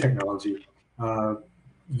with any technology,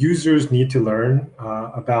 users need to learn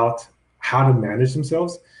about how to manage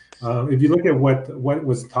themselves. If you look at what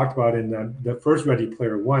was talked about in the first Ready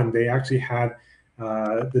Player One, they actually had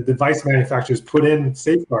the device manufacturers put in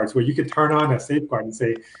safeguards where you could turn on a safeguard and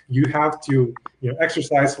say you have to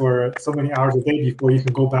exercise for so many hours a day before you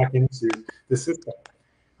can go back into the system,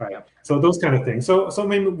 right? Yep. So those kind of things. So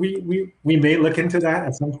maybe we may look into that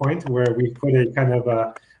at some point, where we put a kind of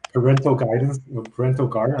a parental guidance, parental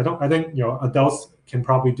guard. I think adults can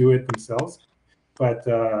probably do it themselves, but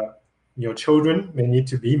children may need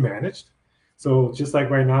to be managed. So just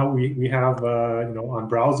like right now, we have, on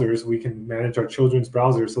browsers, we can manage our children's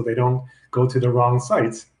browsers so they don't go to the wrong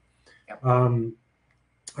sites. Yep.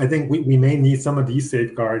 I think we may need some of these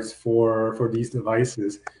safeguards for these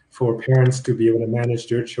devices, for parents to be able to manage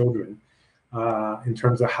their children in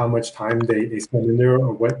terms of how much time they spend in there,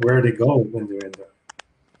 or where they go when they're in there.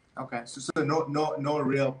 Okay, so no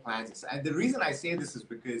real plans. And the reason I say this is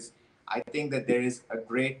because I think that there is a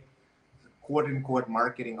great quote-unquote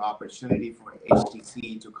marketing opportunity for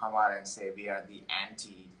HTC to come out and say we are the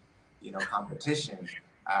competition,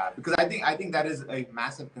 because I think that is a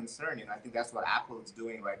massive concern. I think that's what Apple is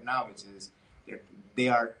doing right now, which is they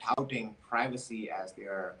are touting privacy as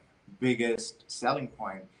their biggest selling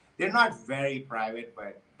point. They're not very private,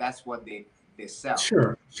 but that's what they sell.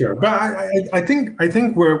 Sure. But I think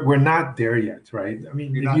we're not there yet, right? I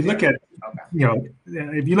mean, if you look at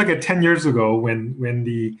if you look at 10 years ago when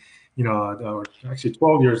the or actually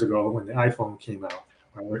 12 years ago when the iPhone came out,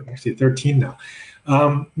 or actually 13 now,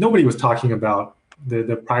 nobody was talking about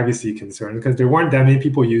the privacy concern, because there weren't that many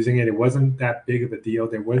people using it. It wasn't that big of a deal.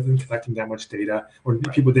 They wasn't collecting that much data, or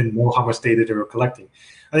people didn't know how much data they were collecting.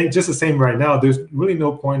 I think just the same right now, there's really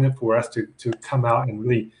no point for us to come out and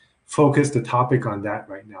really focus the topic on that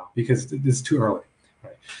right now, because it's too early.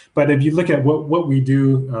 right? But if you look at what we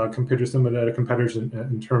do compared to some of the other competitors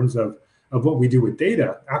in terms of what we do with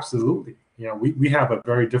data, absolutely. You know, we have a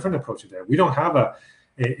very different approach to that. We don't have a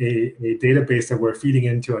database that we're feeding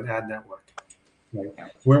into an ad network. Right?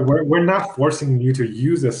 We're not forcing you to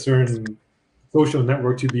use a certain social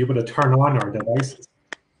network to be able to turn on our devices.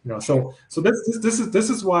 You know, so this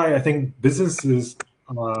is why I think businesses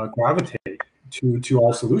gravitate to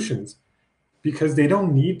our solutions, because they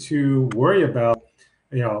don't need to worry about,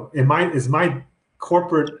 you know, is my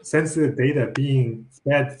corporate sensitive data being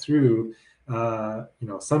fed through you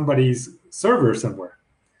know, somebody's server somewhere,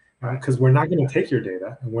 because we're not going to take your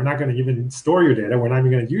data, and we're not going to even store your data. We're not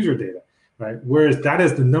even going to use your data, right? Whereas that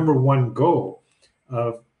is the number one goal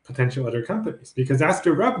of potential other companies, because that's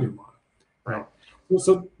their revenue model, right?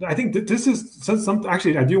 So I think that this is some.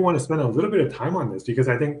 Actually, I do want to spend a little bit of time on this, because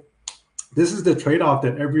I think this is the trade-off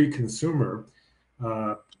that every consumer,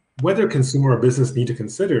 whether consumer or business, need to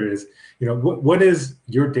consider. Is, you know, what is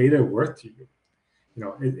your data worth to you? You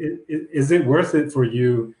know, is it worth it for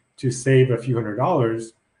you to save a few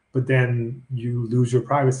 $100s, but then you lose your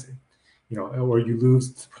privacy, you know, or you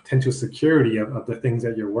lose potential security of the things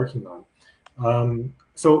that you're working on?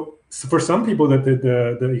 So for some people,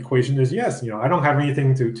 the equation is yes. You know, I don't have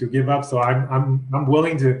anything to give up, so I'm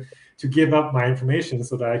willing to give up my information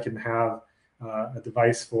so that I can have a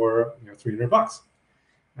device for, you know, $300.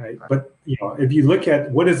 Right? But, you know, if you look at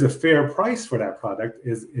what is a fair price for that product,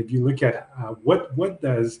 is if you look at what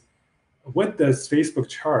does Facebook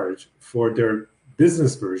charge for their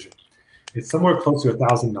business version, it's somewhere close to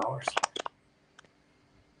 $1,000.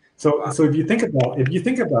 So if you think about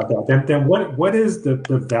that, then what is the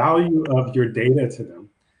value of your data to them?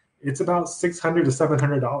 It's about $600 to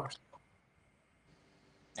 $700.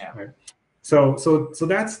 Yeah. Right? So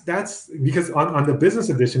that's because on the business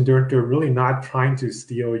edition, they're really not trying to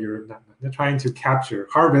steal your, they're trying to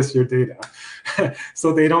harvest your data.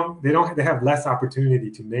 So they have less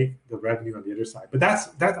opportunity to make the revenue on the other side. But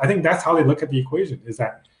I think that's how they look at the equation, is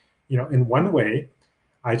that, you know, in one way,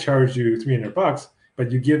 I charge you $300,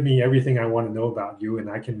 but you give me everything I want to know about you, and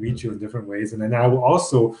I can reach you in different ways, and then I will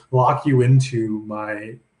also lock you into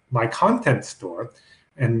my content store,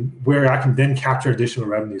 and where I can then capture additional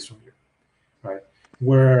revenues from you. Right,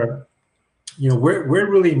 where, you know, we're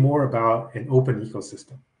really more about an open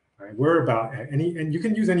ecosystem, right? We're about and you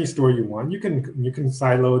can use any store you want. You can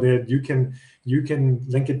silo it. You can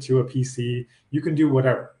link it to a PC. You can do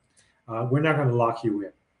whatever. We're not going to lock you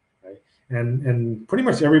in, right? And pretty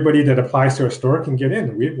much everybody that applies to our store can get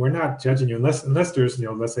in. We're not judging you unless there's, you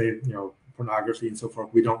know, let's say, you know, pornography and so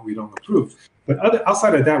forth. We don't approve. But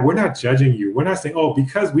outside of that, we're not judging you. We're not saying, oh,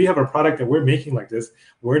 because we have a product that we're making like this,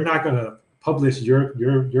 we're not going to publish your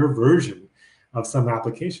version of some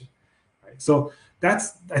application, right? So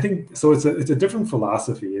that's, I think, so it's a different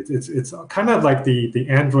philosophy. It's kind of like the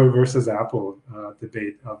Android versus Apple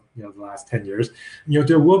debate of, you know, the last 10 years. You know,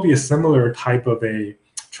 there will be a similar type of a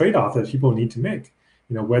trade-off that people need to make.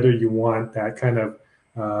 You know, whether you want that kind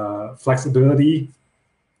of flexibility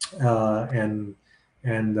and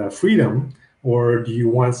freedom, or do you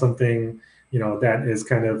want something, you know, that is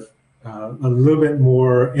kind of a little bit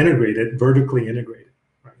more integrated, vertically integrated,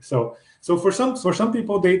 right? So for some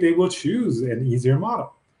people, they will choose an easier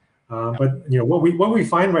model. But, you know, what we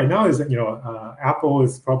find right now is that, you know, Apple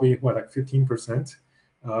is probably like 15%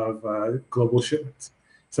 of global shipments.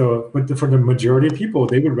 So, but for the majority of people,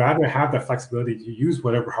 they would rather have that flexibility to use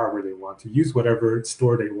whatever hardware they want, to use whatever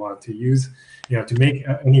store they want, to use, you know, to make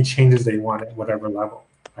any changes they want at whatever level,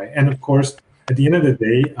 right? And of course, at the end of the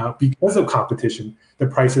day, because of competition, the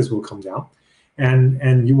prices will come down,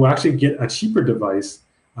 and you will actually get a cheaper device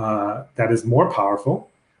that is more powerful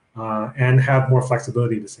and have more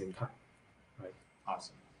flexibility at the same time. Right?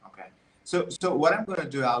 Awesome. Okay. So what I'm going to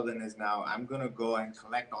do, Alvin, is now I'm going to go and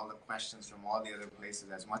collect all the questions from all the other places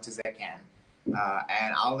as much as I can,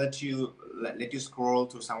 and I'll let you scroll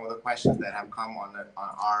through some of the questions that have come on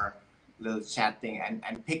our little chat thing,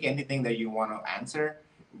 and pick anything that you want to answer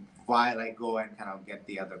while I go and kind of get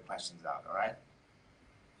the other questions out. All right.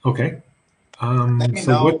 Okay. Let me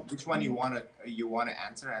know which one you want to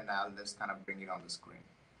answer, and I'll just kind of bring it on the screen.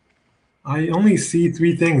 I only see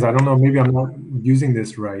 3 things. I don't know. Maybe I'm not using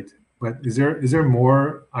this right. But is there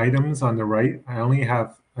more items on the right? I only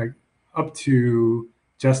have like up to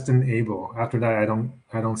Justin Abel. After that, I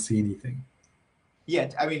don't see anything. Yeah,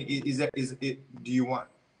 I mean, is it? Do you want?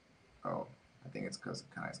 Oh, I think it's because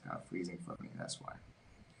it's kind of freezing for me. That's why.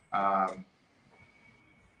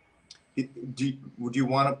 Would you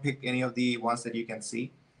want to pick any of the ones that you can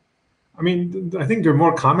see? I mean, I think there are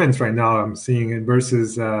more comments right now I'm seeing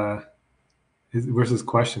versus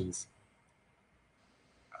questions.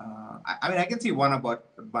 I mean, I can see one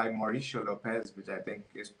by Mauricio Lopez, which I think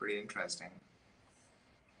is pretty interesting.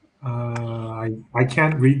 I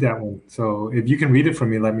can't read that one. So if you can read it for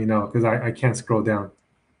me, let me know, because I can't scroll down.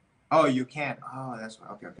 Oh, you can't. Oh, that's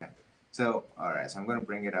right. Okay, okay. So, all right. So I'm going to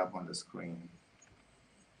bring it up on the screen.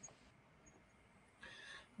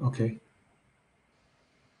 Okay.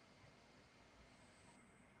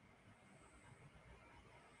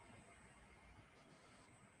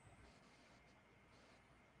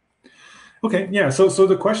 Okay, yeah. So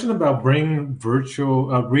the question about bring virtual,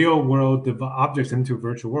 real world objects into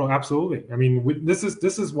virtual world, absolutely. I mean, this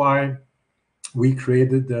is why we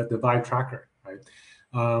created the Vive tracker, right?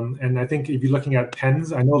 And I think if you're looking at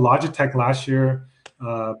pens, I know Logitech last year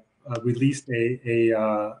released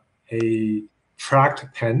a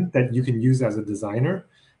tracked pen that you can use as a designer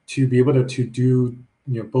to be able to do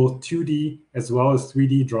both 2D as well as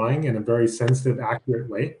 3D drawing in a very sensitive, accurate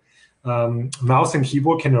way. Mouse and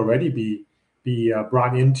keyboard can already be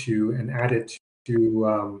brought into and added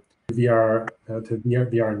to VR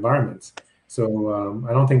environments. So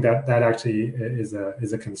I don't think that actually is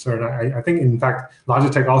a concern. I think, in fact,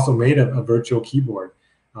 Logitech also made a virtual keyboard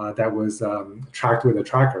that was tracked with a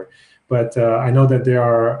tracker. But I know that there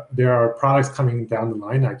are products coming down the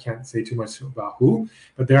line. I can't say too much about who,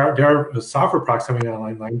 but there are software products coming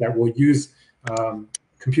down the line that will use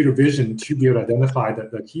computer vision to be able to identify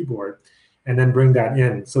the keyboard, and then bring that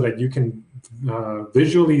in so that you can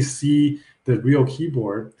visually see the real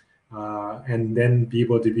keyboard, and then be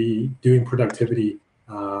able to be doing productivity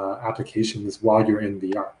applications while you're in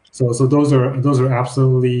VR. So those are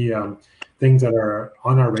absolutely things that are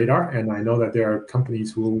on our radar, and I know that there are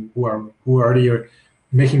companies who already are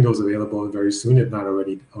making those available very soon, if not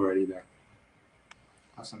already there.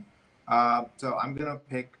 Awesome. So I'm gonna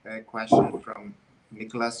pick a question from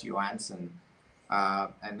Nicholas Johansson.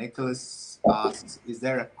 And Nicholas asks, is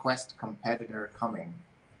there a Quest competitor coming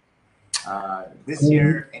this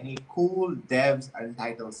year? Any cool devs and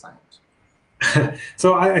title signs?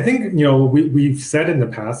 So I think we've said in the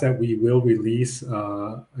past that we will release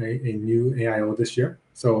a new AIO this year.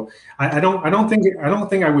 So I don't think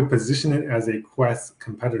I would position it as a Quest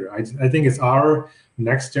competitor. I think it's our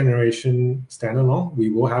next generation standalone. We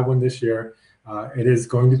will have one this year. It is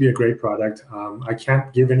going to be a great product. I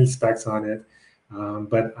can't give any specs on it.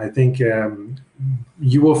 But I think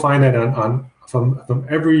you will find that from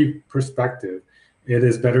every perspective, it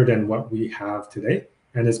is better than what we have today,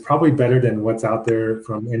 and it's probably better than what's out there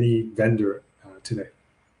from any vendor today.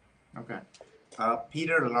 Okay.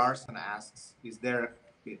 Peter Larson asks,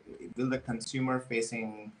 will the consumer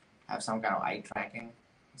facing have some kind of eye tracking?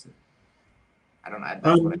 I don't know.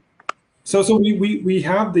 That's what So we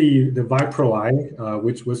have the Vive Pro Eye,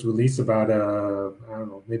 which was released about I don't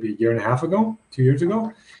know, maybe a year and a half ago, 2 years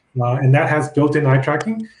ago, and that has built-in eye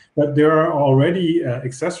tracking. But there are already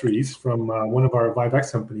accessories from one of our Vive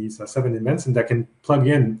X companies, 7 Invention, that can plug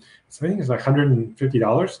in. So I think it's like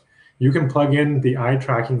 $150. You can plug in the eye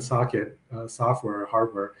tracking socket software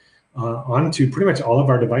hardware onto pretty much all of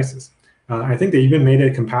our devices. I think they even made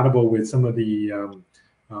it compatible with some of the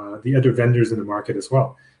other vendors in the market as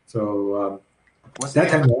well. So that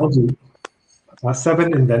technology,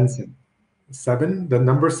 7 Invention, 7, the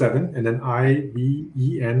number 7, and then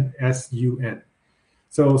IVENSUN.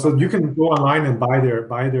 So you can go online and buy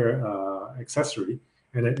their accessory,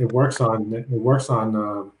 and it works on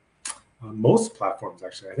most platforms.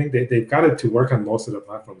 Actually, I think they've got it to work on most of the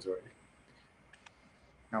platforms already.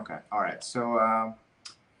 Okay. All right. So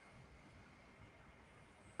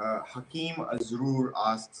Hakeem Azrur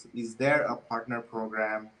asks, is there a partner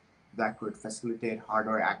program that could facilitate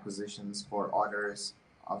hardware acquisitions for orders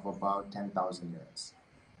of about 10,000 units?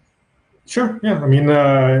 Sure. Yeah. I mean,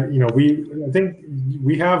 I think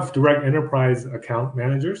we have direct enterprise account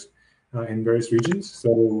managers in various regions.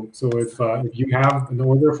 So if you have an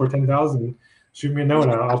order for 10,000, shoot me a note.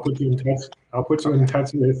 I'll put you in touch. I'll put you in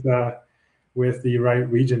touch with the right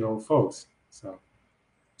regional folks. So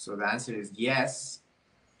the answer is yes.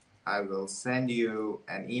 I will send you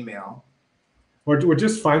an email. Or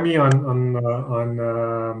just find me on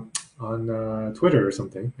Twitter or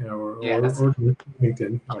something, or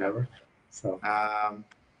LinkedIn, whatever. So.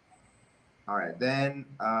 All right, then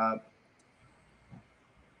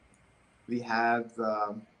we have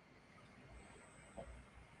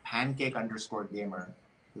Pancake_gamer,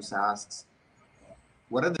 who asks,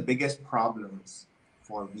 what are the biggest problems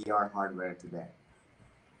for VR hardware today?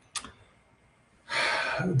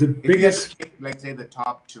 The biggest, let's say the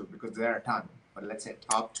top 2, because there are a ton, but let's say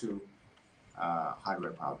top 2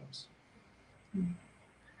 hardware problems.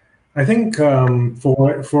 I think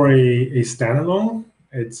for a standalone,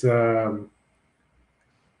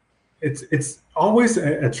 it's always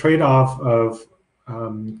a trade-off of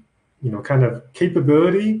kind of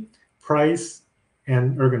capability, price,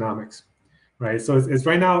 and ergonomics, right? So it's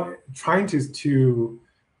right now trying to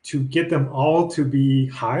get them all to be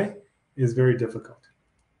high is very difficult.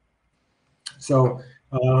 So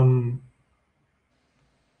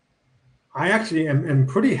I actually am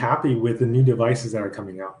pretty happy with the new devices that are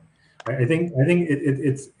coming out. I think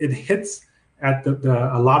it hits at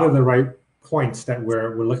a lot of the right points that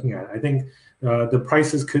we're looking at. I think the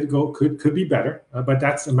prices could be better, but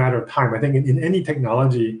that's a matter of time. I think in any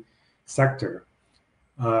technology sector,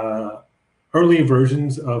 early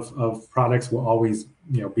versions of products will always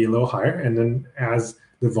be a little higher, and then as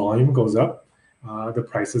the volume goes up, the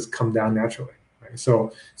prices come down naturally. Right?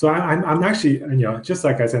 So I'm actually, just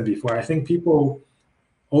like I said before, I think people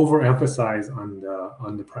overemphasize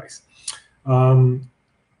on the price.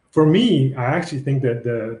 For me, I actually think that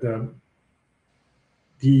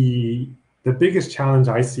the biggest challenge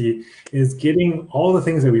I see is getting all the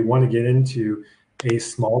things that we want to get into a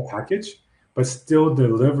small package, but still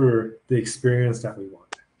deliver the experience that we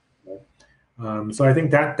want. Right? So I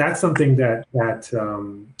think that's something that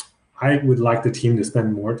I would like the team to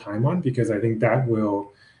spend more time on, because I think that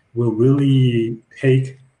will really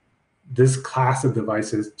take this class of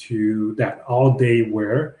devices to that all-day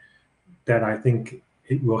wear that I think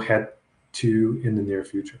it will head to in the near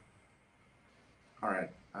future. All right.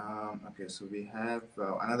 Okay, so we have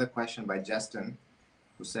another question by Justin,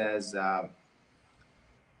 who says, let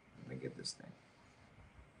me get this thing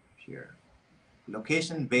here.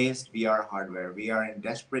 Location-based VR hardware. We are in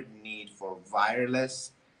desperate need for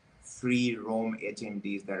wireless, free roam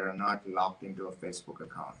HMDs that are not locked into a Facebook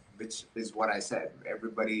account, which is what I said.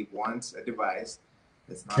 Everybody wants a device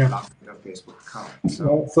that's not locked into a Facebook account.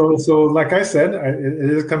 So like I said, it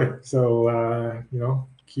is coming. So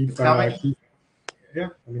keep. Yeah,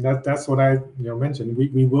 I mean that's what I mentioned.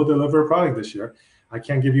 We will deliver a product this year. I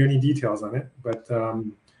can't give you any details on it, but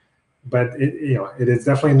it is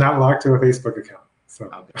definitely not locked to a Facebook account. So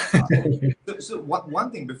okay. So one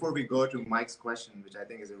thing before we go to Mike's question, which I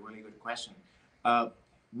think is a really good question,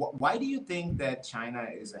 why do you think that China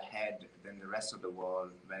is ahead than the rest of the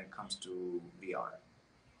world when it comes to VR?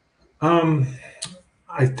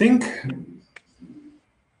 I think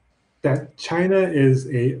that China is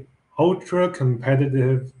a ultra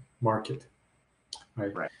competitive market,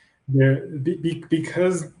 right?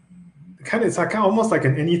 Because it's like almost like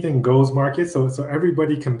an anything goes market. So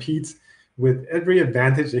everybody competes with every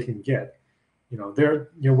advantage they can get. When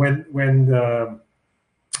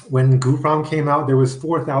Groupon came out, there was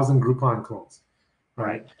 4,000 Groupon clones,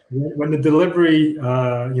 right? When the delivery,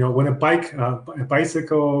 when a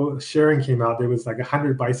bicycle sharing came out, there was like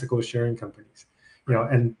 100 bicycle sharing companies.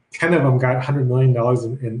 And 10 of them got $100 million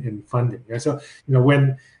in funding. Right? So,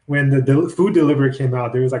 when the food delivery came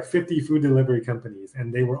out, there was like 50 food delivery companies,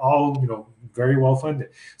 and they were all, very well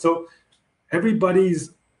funded. So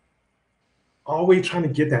everybody's always trying to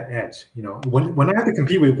get that edge. When I have to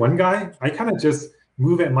compete with one guy, I kind of just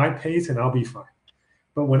move at my pace and I'll be fine.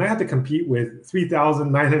 But when I have to compete with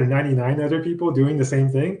 3,999 other people doing the same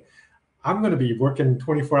thing, I'm going to be working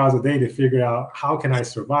 24 hours a day to figure out how can I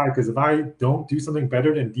survive, because if I don't do something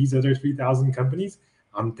better than these other 3,000 companies,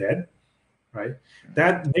 I'm dead, right?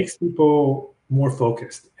 That makes people more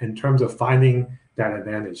focused in terms of finding that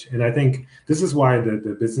advantage. And I think this is why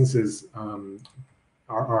the businesses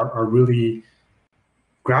are really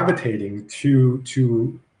gravitating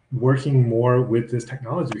to working more with this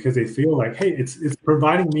technology, because they feel like, hey, it's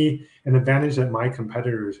providing me an advantage that my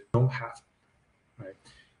competitors don't have.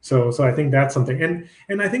 So I think that's something,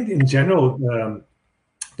 and I think in general,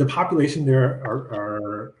 the population there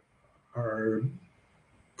are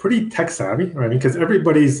pretty tech savvy, right? Because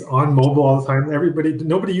everybody's on mobile all the time.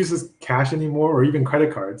 Nobody uses cash anymore, or even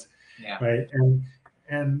credit cards, right?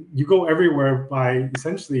 And you go everywhere by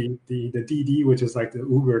essentially the DD, which is like the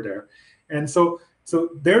Uber there, and so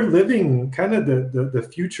they're living kind of the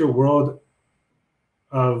future world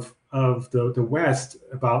of the West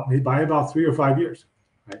by about 3 or 5 years.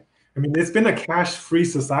 I mean, it's been a cash-free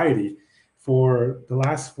society for the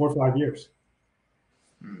last 4 or 5 years.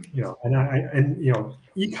 And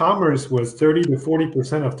e-commerce was 30 to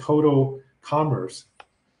 40% of total commerce,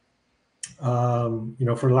 for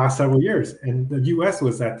the last several years, and the U.S.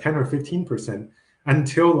 was at 10 or 15%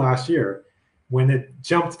 until last year, when it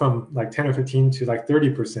jumped from like 10 or 15 to like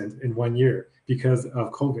 30% in 1 year because of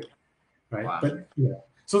COVID, right? Wow. But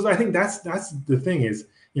so I think that's the thing is,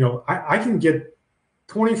 I can get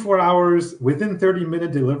 24 hours within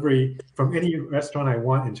 30-minute delivery from any restaurant I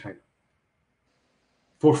want in China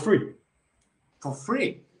for free. For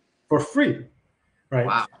free? For free. right?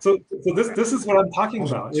 Wow. So this is what I'm talking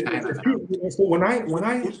about. China now. So when I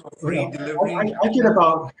Free delivery. I get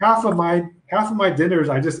about half of my dinners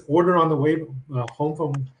I just order on the way home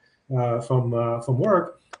from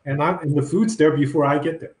work, and the food's there before I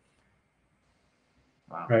get there,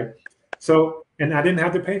 Wow. right? So and I didn't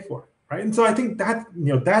have to pay for it, right? And so I think that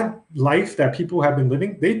that life that people have been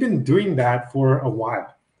living, they've been doing that for a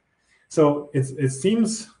while. So it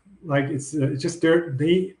seems like it's just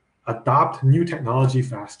they adopt new technology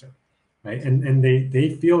faster, right? And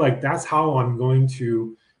they feel like that's how I'm going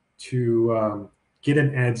to get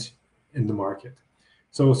an edge in the market.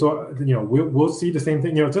 So we'll see the same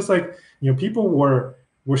thing. Just like people were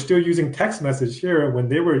still using text message here when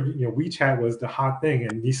they were WeChat was the hot thing,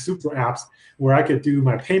 and these super apps where I could do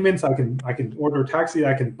my payments, I can order a taxi,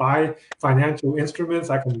 I can buy financial instruments,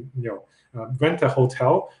 I can rent a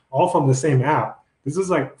hotel, all from the same app. This is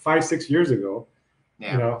like 5-6 years ago.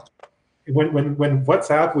 Yeah. When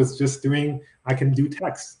WhatsApp was just doing, I can do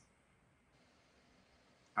text.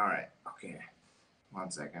 All right. Okay.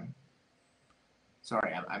 1 second.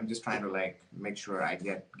 Sorry, I'm just trying to like make sure I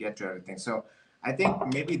get to everything. So I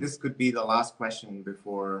think maybe this could be the last question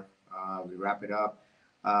before we wrap it up.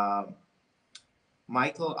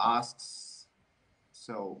 Michael asks.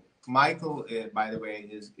 So Michael, by the way,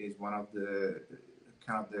 is one of the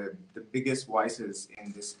kind of the biggest voices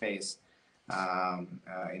in this space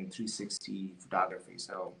in 360 photography.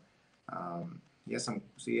 So he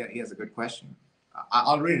has a good question.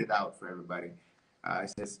 I'll read it out for everybody.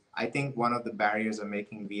 It says, I think one of the barriers of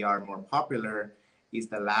making VR more popular is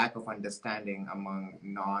the lack of understanding among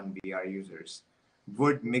non-VR users.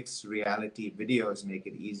 Would mixed reality videos make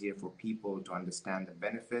it easier for people to understand the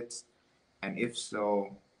benefits? And if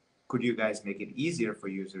so, could you guys make it easier for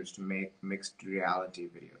users to make mixed reality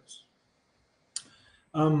videos?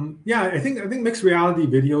 Yeah, I think mixed reality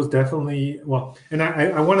videos definitely. Well, and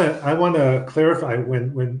I want to clarify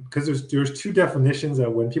because there's two definitions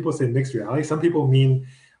of when people say mixed reality. Some people mean,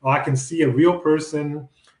 oh, I can see a real person,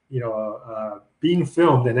 being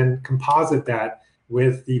filmed, and then composite that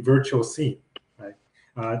with the virtual scene. Right.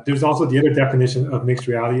 There's also the other definition of mixed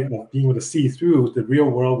reality of being able to see through the real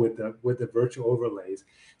world with the virtual overlays.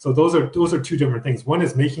 So those are two different things. One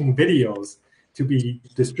is making videos to be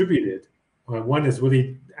distributed. One is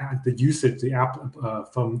really the usage, the app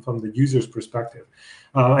from the user's perspective.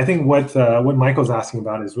 I think what Michael's asking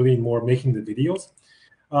about is really more making the videos,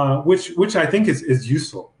 which I think is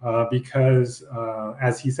useful because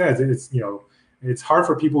as he says, it's hard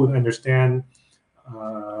for people to understand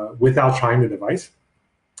without trying the device.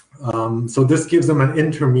 So this gives them an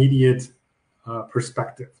intermediate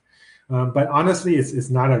perspective. But honestly, it's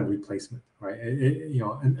not a replacement, right?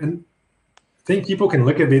 And I think people can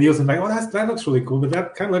look at videos and like, oh, that looks really cool, but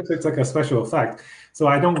that kind of looks like a special effect. So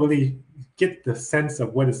I don't really get the sense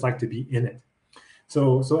of what it's like to be in it.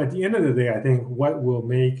 So at the end of the day, I think what will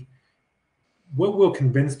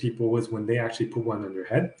convince people is when they actually put one on their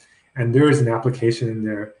head, and there is an application in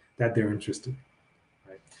there that they're interested in.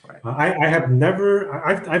 Right? I've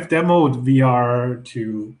demoed VR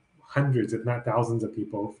to hundreds, if not thousands, of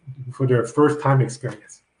people for their first time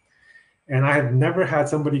experience. And I have never had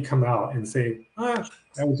somebody come out and say, that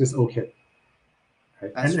was just okay.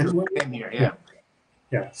 Right? That's true. Same here, yeah.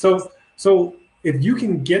 Yeah. So if you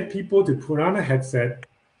can get people to put on a headset,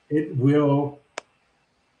 it will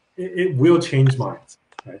change minds.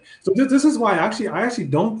 Right? So this is why I actually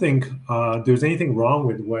don't think there's anything wrong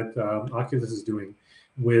with what Oculus is doing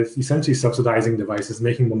with essentially subsidizing devices,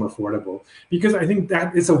 making them affordable, because I think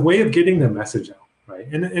that it's a way of getting the message out, right?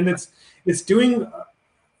 And it's doing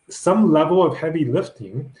some level of heavy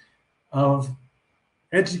lifting of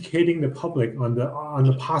educating the public on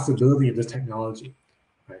the possibility of this technology,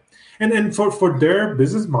 right? And for their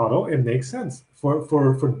business model, it makes sense.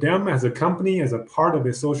 For them as a company, as a part of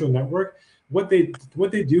a social network, what they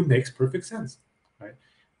do makes perfect sense, right?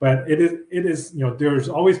 But it is there's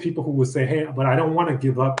always people who will say, hey, but I don't want to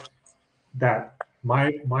give up that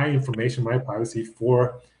my information, my privacy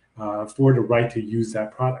for the right to use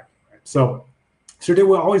that product, right? So there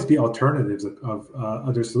will always be alternatives of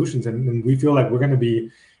other solutions, and we feel like we're going to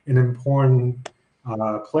be an important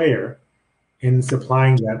player in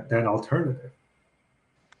supplying that alternative.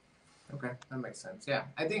 Okay, that makes sense. Yeah,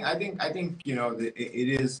 I think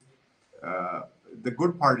it is. The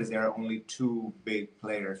good part is there are only two big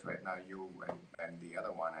players right now, you and the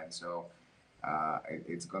other one, and so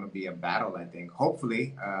it's going to be a battle. I think.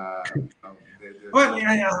 Hopefully. Well,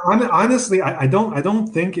 honestly, I don't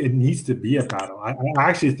think it needs to be a battle. I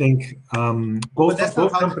actually think both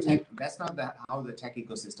companies. That's not how the tech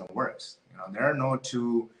ecosystem works. There are no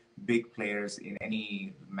two big players in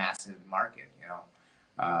any massive market.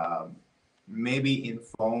 Maybe in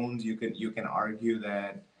phones, you can argue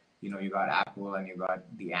that you got Apple and you got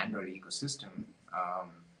the Android ecosystem,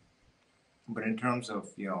 but in terms of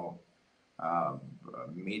uh,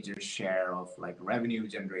 major share of like revenue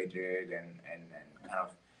generated and kind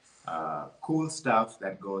of cool stuff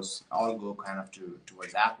that all go kind of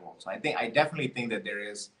towards Apple. So I definitely think that there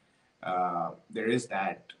is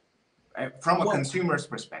that from a consumer's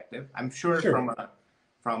perspective. I'm sure, Sure.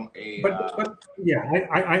 from a But yeah,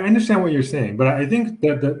 I understand what you're saying, but I think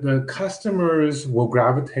that the customers will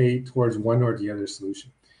gravitate towards one or the other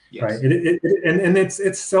solution, right? yes, And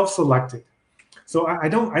it's self-selected. So I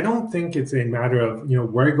don't think it's a matter of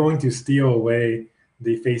we're going to steal away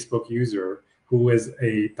the Facebook user who is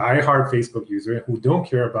a diehard Facebook user who don't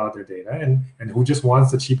care about their data and who just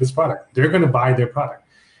wants the cheapest product. They're going to buy their product.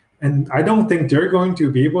 And I don't think they're going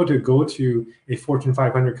to be able to go to a Fortune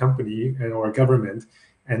 500 company or a government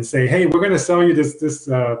and say, hey, we're going to sell you this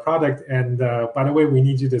product. And by the way, we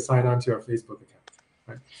need you to sign on to our Facebook account.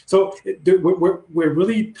 Right? So we're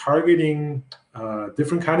really targeting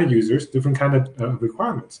different kind of users, different kind of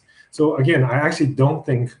requirements. So again, I actually don't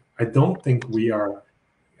think we are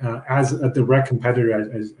as a direct competitor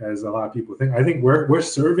as a lot of people think. I think we're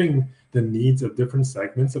serving the needs of different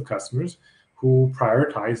segments of customers who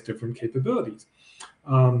prioritize different capabilities.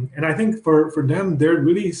 And I think for them, they're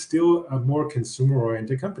really still a more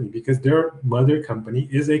consumer-oriented company because their mother company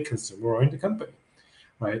is a consumer-oriented company,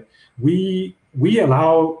 right? We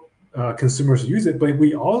allow consumers to use it, but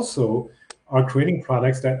we also are creating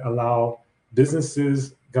products that allow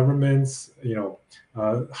businesses, governments,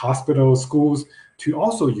 hospitals, schools to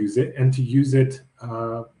also use it and to use it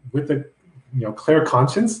with a clear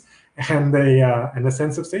conscience and a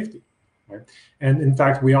sense of safety. Right? And in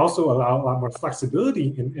fact, we also allow a lot more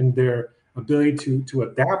flexibility in their ability to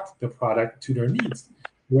adapt the product to their needs.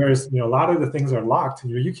 Whereas a lot of the things are locked,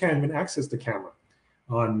 you can't even access the camera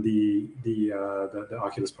on the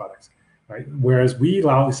Oculus products, right? Whereas we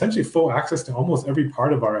allow essentially full access to almost every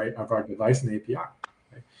part of our device and API.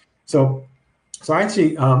 Right? So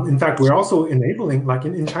actually, in fact, we're also enabling, like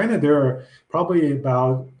in China, there are probably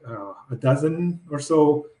about a dozen or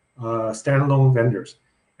so standalone vendors.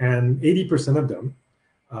 And 80% of them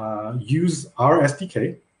use our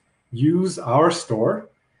SDK, use our store,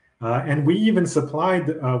 and we even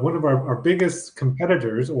supplied one of our biggest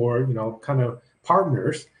competitors or kind of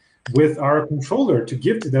partners with our controller to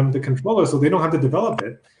give to them the controller so they don't have to develop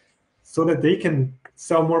it, so that they can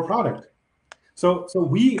sell more product. So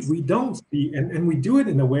we don't see, and we do it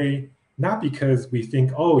in a way not because we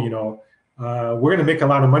think, oh, we're going to make a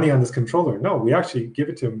lot of money on this controller. No, we actually give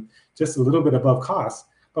it to them just a little bit above cost.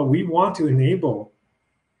 But we want to enable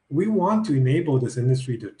this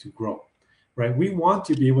industry to grow, right? We want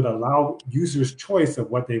to be able to allow users choice of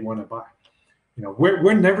what they want to buy.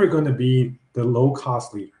 We're never going to be the low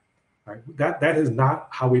cost leader, right? That is not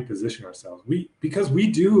how we position ourselves. Because we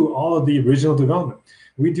do all of the original development,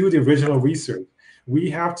 we do the original research. We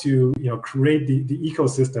have to create the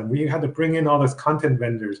ecosystem. We have to bring in all those content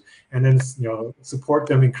vendors and then support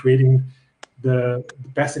them in creating the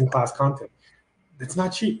best in class content. It's not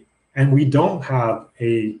cheap, and we don't have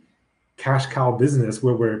a cash cow business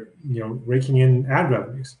where we're raking in ad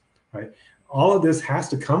revenues, right? All of this has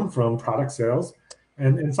to come from product sales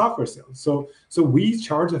and software sales. So we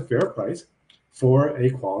charge a fair price for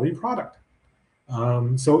a quality product.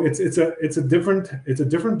 So it's a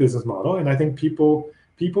different business model, and I think people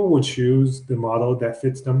will choose the model that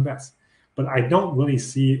fits them best. But I don't really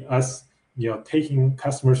see us taking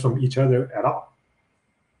customers from each other at all.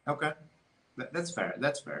 Okay. That's fair.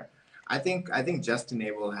 That's fair. I think Just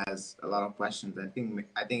Enable has a lot of questions. I think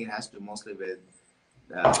it has to mostly with.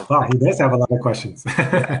 Wow, he does have a lot of questions.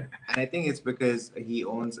 Yeah, and I think it's because he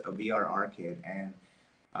owns a VR arcade, and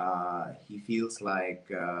he feels like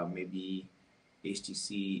maybe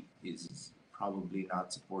HTC is probably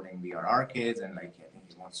not supporting VR arcades, and like I think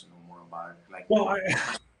he wants to know more about like. Well,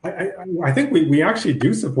 I think we actually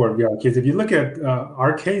do support VR arcades. If you look at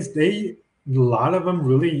arcades, a lot of them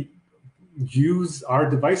really use our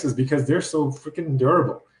devices because they're so freaking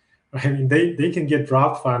durable. I mean, they can get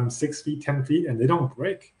dropped from 6 feet, 10 feet, and they don't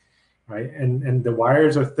break, right? And the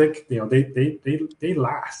wires are thick. They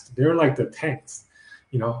last. They're like the tanks,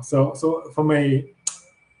 So from a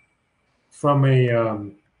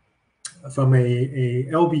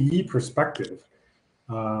LBE perspective,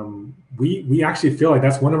 we actually feel like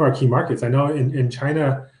that's one of our key markets. I know in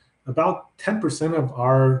China, about 10% of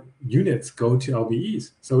our units go to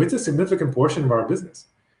LBEs. So it's a significant portion of our business,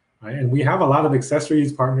 right? And we have a lot of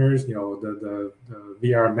accessories partners, the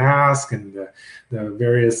VR mask and the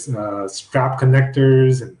various strap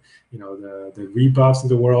connectors the Rebuffs of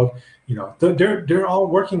the world, they're all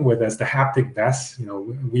working with us. The haptic vests,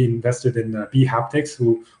 we invested in B Haptics,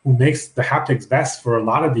 who makes the haptics vest for a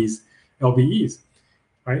lot of these LBEs,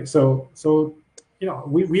 right? So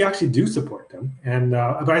we actually do support them, and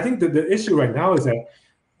but I think that the issue right now is that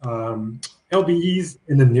LBEs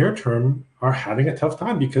in the near term are having a tough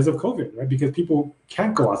time because of COVID, right? Because people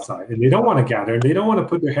can't go outside and they don't want to gather and they don't want to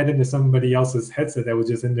put their head into somebody else's headset that was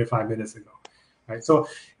just in there 5 minutes ago, right? So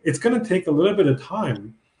it's going to take a little bit of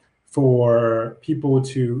time for people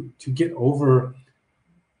to get over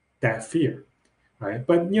that fear, right?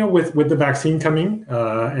 But with the vaccine coming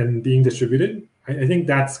and being distributed, I think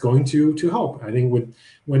that's going to help. I think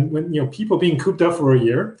when people being cooped up for a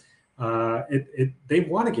year, they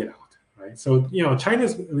want to get out. Right. So,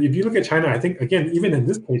 China's, if you look at China, I think, again, even in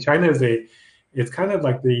this case, China it's kind of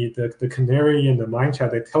like the canary in the mine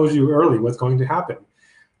shaft that tells you early what's going to happen,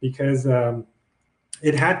 because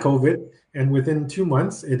it had COVID, and within 2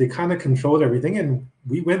 months, it kind of controlled everything, and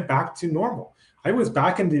we went back to normal. I was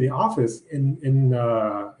back into the office in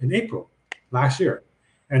April last year,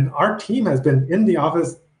 and our team has been in the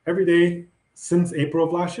office every day since April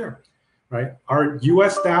of last year. Right? Our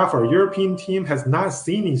U.S. staff, our European team has not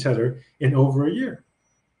seen each other in over a year.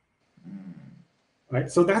 Right?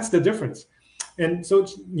 So that's the difference. And so,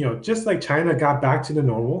 just like China got back to the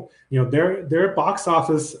normal, their box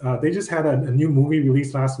office, they just had a new movie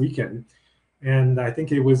released last weekend. And I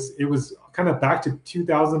think it was kind of back to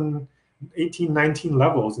 2018-19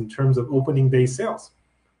 levels in terms of opening day sales.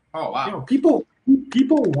 Oh, wow. People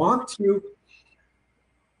want to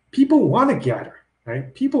gather.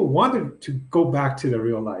 Right? People wanted to go back to the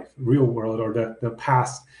real world, or the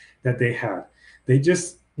past that they had. They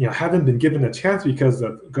just haven't been given a chance because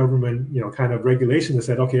of government kind of regulation that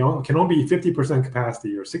said, okay, can only be 50%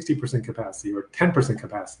 capacity or 60% capacity or 10%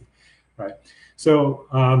 capacity, right? So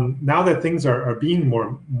now that things are being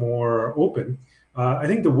more open, I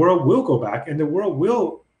think the world will go back, and the world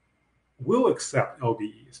will accept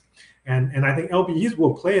LBEs. And I think LBEs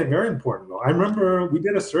will play a very important role. I remember we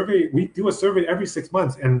do a survey every 6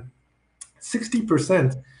 months, and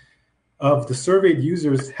 60% of the surveyed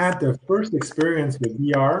users had their first experience with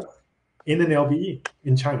VR in an LBE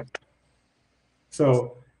in China.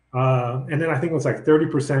 So, and then I think it was like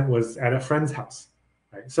 30% was at a friend's house.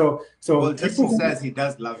 Right? So well, Justin says he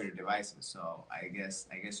does love your devices, so I guess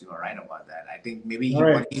you are right about that. I think maybe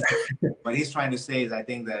what he's trying to say is, I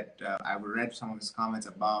think that I read some of his comments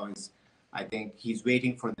above, is I think he's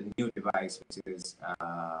waiting for the new device, which is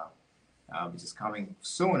coming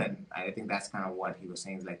soon, and I think that's kind of what he was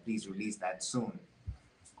saying, is like, please release that soon.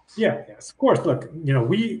 Yeah, yes, of course. Look,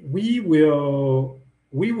 we will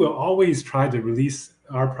always try to release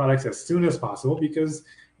our products as soon as possible, because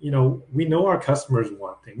we know our customers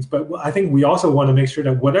want things, but I think we also want to make sure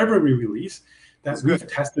that whatever we release, that we've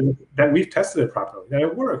tested it properly, that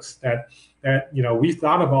it works, that we've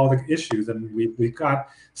thought of all the issues, and we've got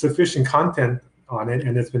sufficient content on it,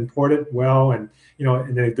 and it's been ported well, and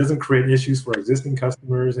and it doesn't create issues for existing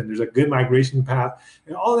customers, and there's a good migration path,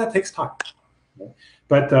 and all of that takes time.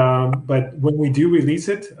 But when we do release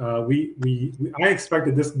it, I expect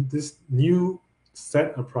that this new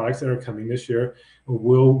set of products that are coming this year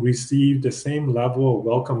will receive the same level of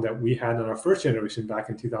welcome that we had in our first generation back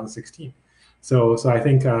in 2016. So I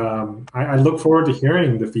think I look forward to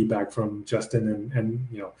hearing the feedback from Justin and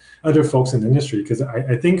other folks in the industry, because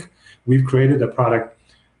I think we've created a product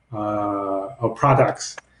or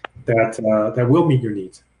products that will meet your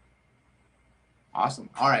needs. Awesome.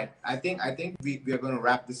 All right. I think we are going to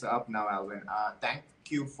wrap this up now, Alvin. Thank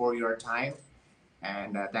you for your time,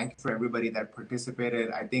 and thank you for everybody that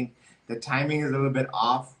participated. I think the timing is a little bit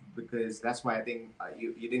off, because that's why I think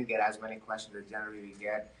you didn't get as many questions as generally we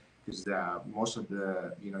get, because most of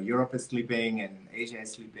the Europe is sleeping and Asia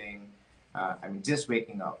is sleeping. I mean, just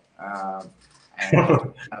waking up,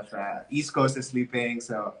 and East Coast is sleeping.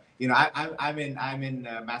 So I'm in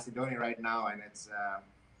Macedonia right now, and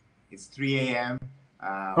it's 3 a.m.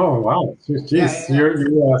 Oh wow! Jeez,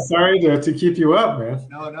 you're sorry to keep you up, man.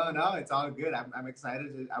 No, it's all good. I'm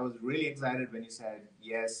excited. I was really excited when you said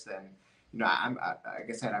yes, and like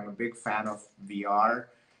I said, I'm a big fan of VR,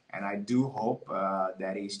 and I do hope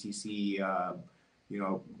that HTC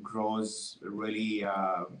grows really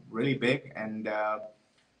big, and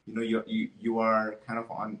you are kind of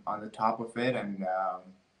on the top of it, and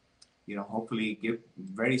hopefully give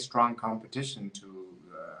very strong competition to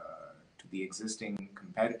the existing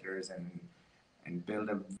competitors, and build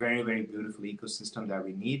a very, very beautiful ecosystem that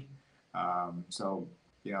we need. So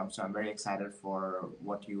I'm very excited for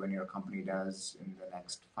what you and your company does in the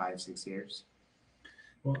next 5-6 years.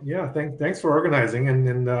 Well, yeah, thanks for organizing, and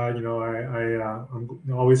you know,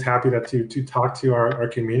 I'm always happy that to talk to our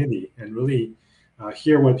community and really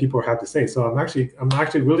hear what people have to say. So I'm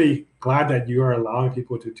actually really glad that you are allowing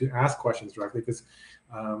people to ask questions directly, because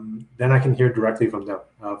then I can hear directly from them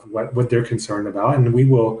of what they're concerned about, and we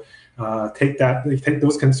will take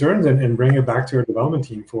those concerns and bring it back to our development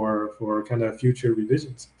team for kind of future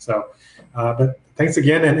revisions. So, but thanks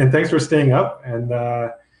again, and thanks for staying up and.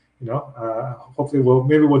 You know, hopefully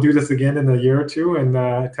maybe we'll do this again in a year or two, and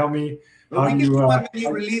tell me Well, how we can you. do one when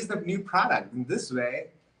you release the new product in this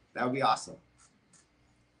way. That would be awesome.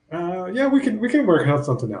 Yeah, we can work out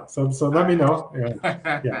something out. So let me know.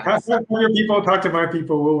 Yeah. Have your people talk to my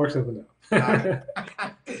people. We'll work something All out. right.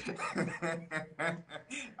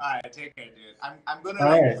 All right, take care, dude. I'm gonna All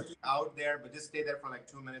like right. put you out there, but just stay there for like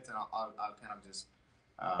 2 minutes, and I'll kind of just.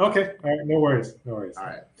 Okay. All right. No worries. No worries. All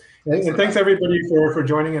right. And thanks everybody for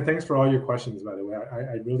joining, and thanks for all your questions. By the way,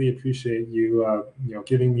 I really appreciate you you know,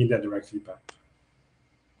 giving me that direct feedback.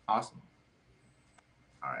 Awesome.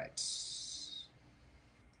 All right.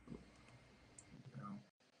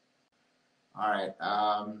 All right.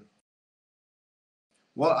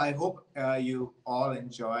 Well, I hope you all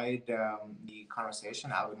enjoyed the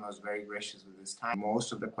conversation. Alvin was very gracious with his time.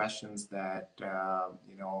 Most of the questions that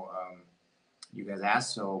you know, you guys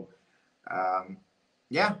asked. So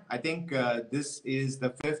yeah, I think this is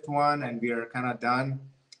the fifth one, and we are kind of done.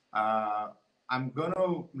 I'm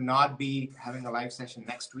gonna not be having a live session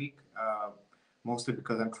next week, mostly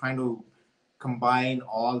because I'm trying to combine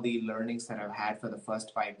all the learnings that I've had for the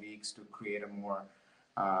first 5 weeks to create a more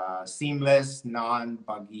seamless,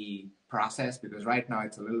 non-buggy process. Because right now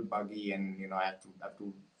it's a little buggy, and you know, I have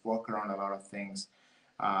to work around a lot of things.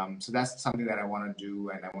 So that's something that I want to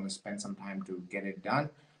do, and I want to spend some time to get it done.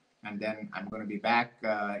 And then I'm going to be back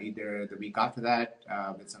either the week after that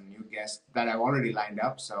with some new guests that I've already lined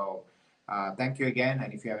up. So thank you again.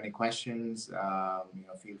 And if you have any questions, you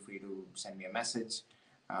know, feel free to send me a message.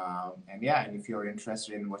 And yeah, and if you're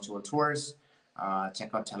interested in virtual tours,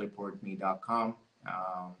 check out teleportme.com.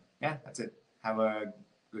 Yeah, that's it. Have a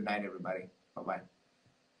good night, everybody. Bye-bye.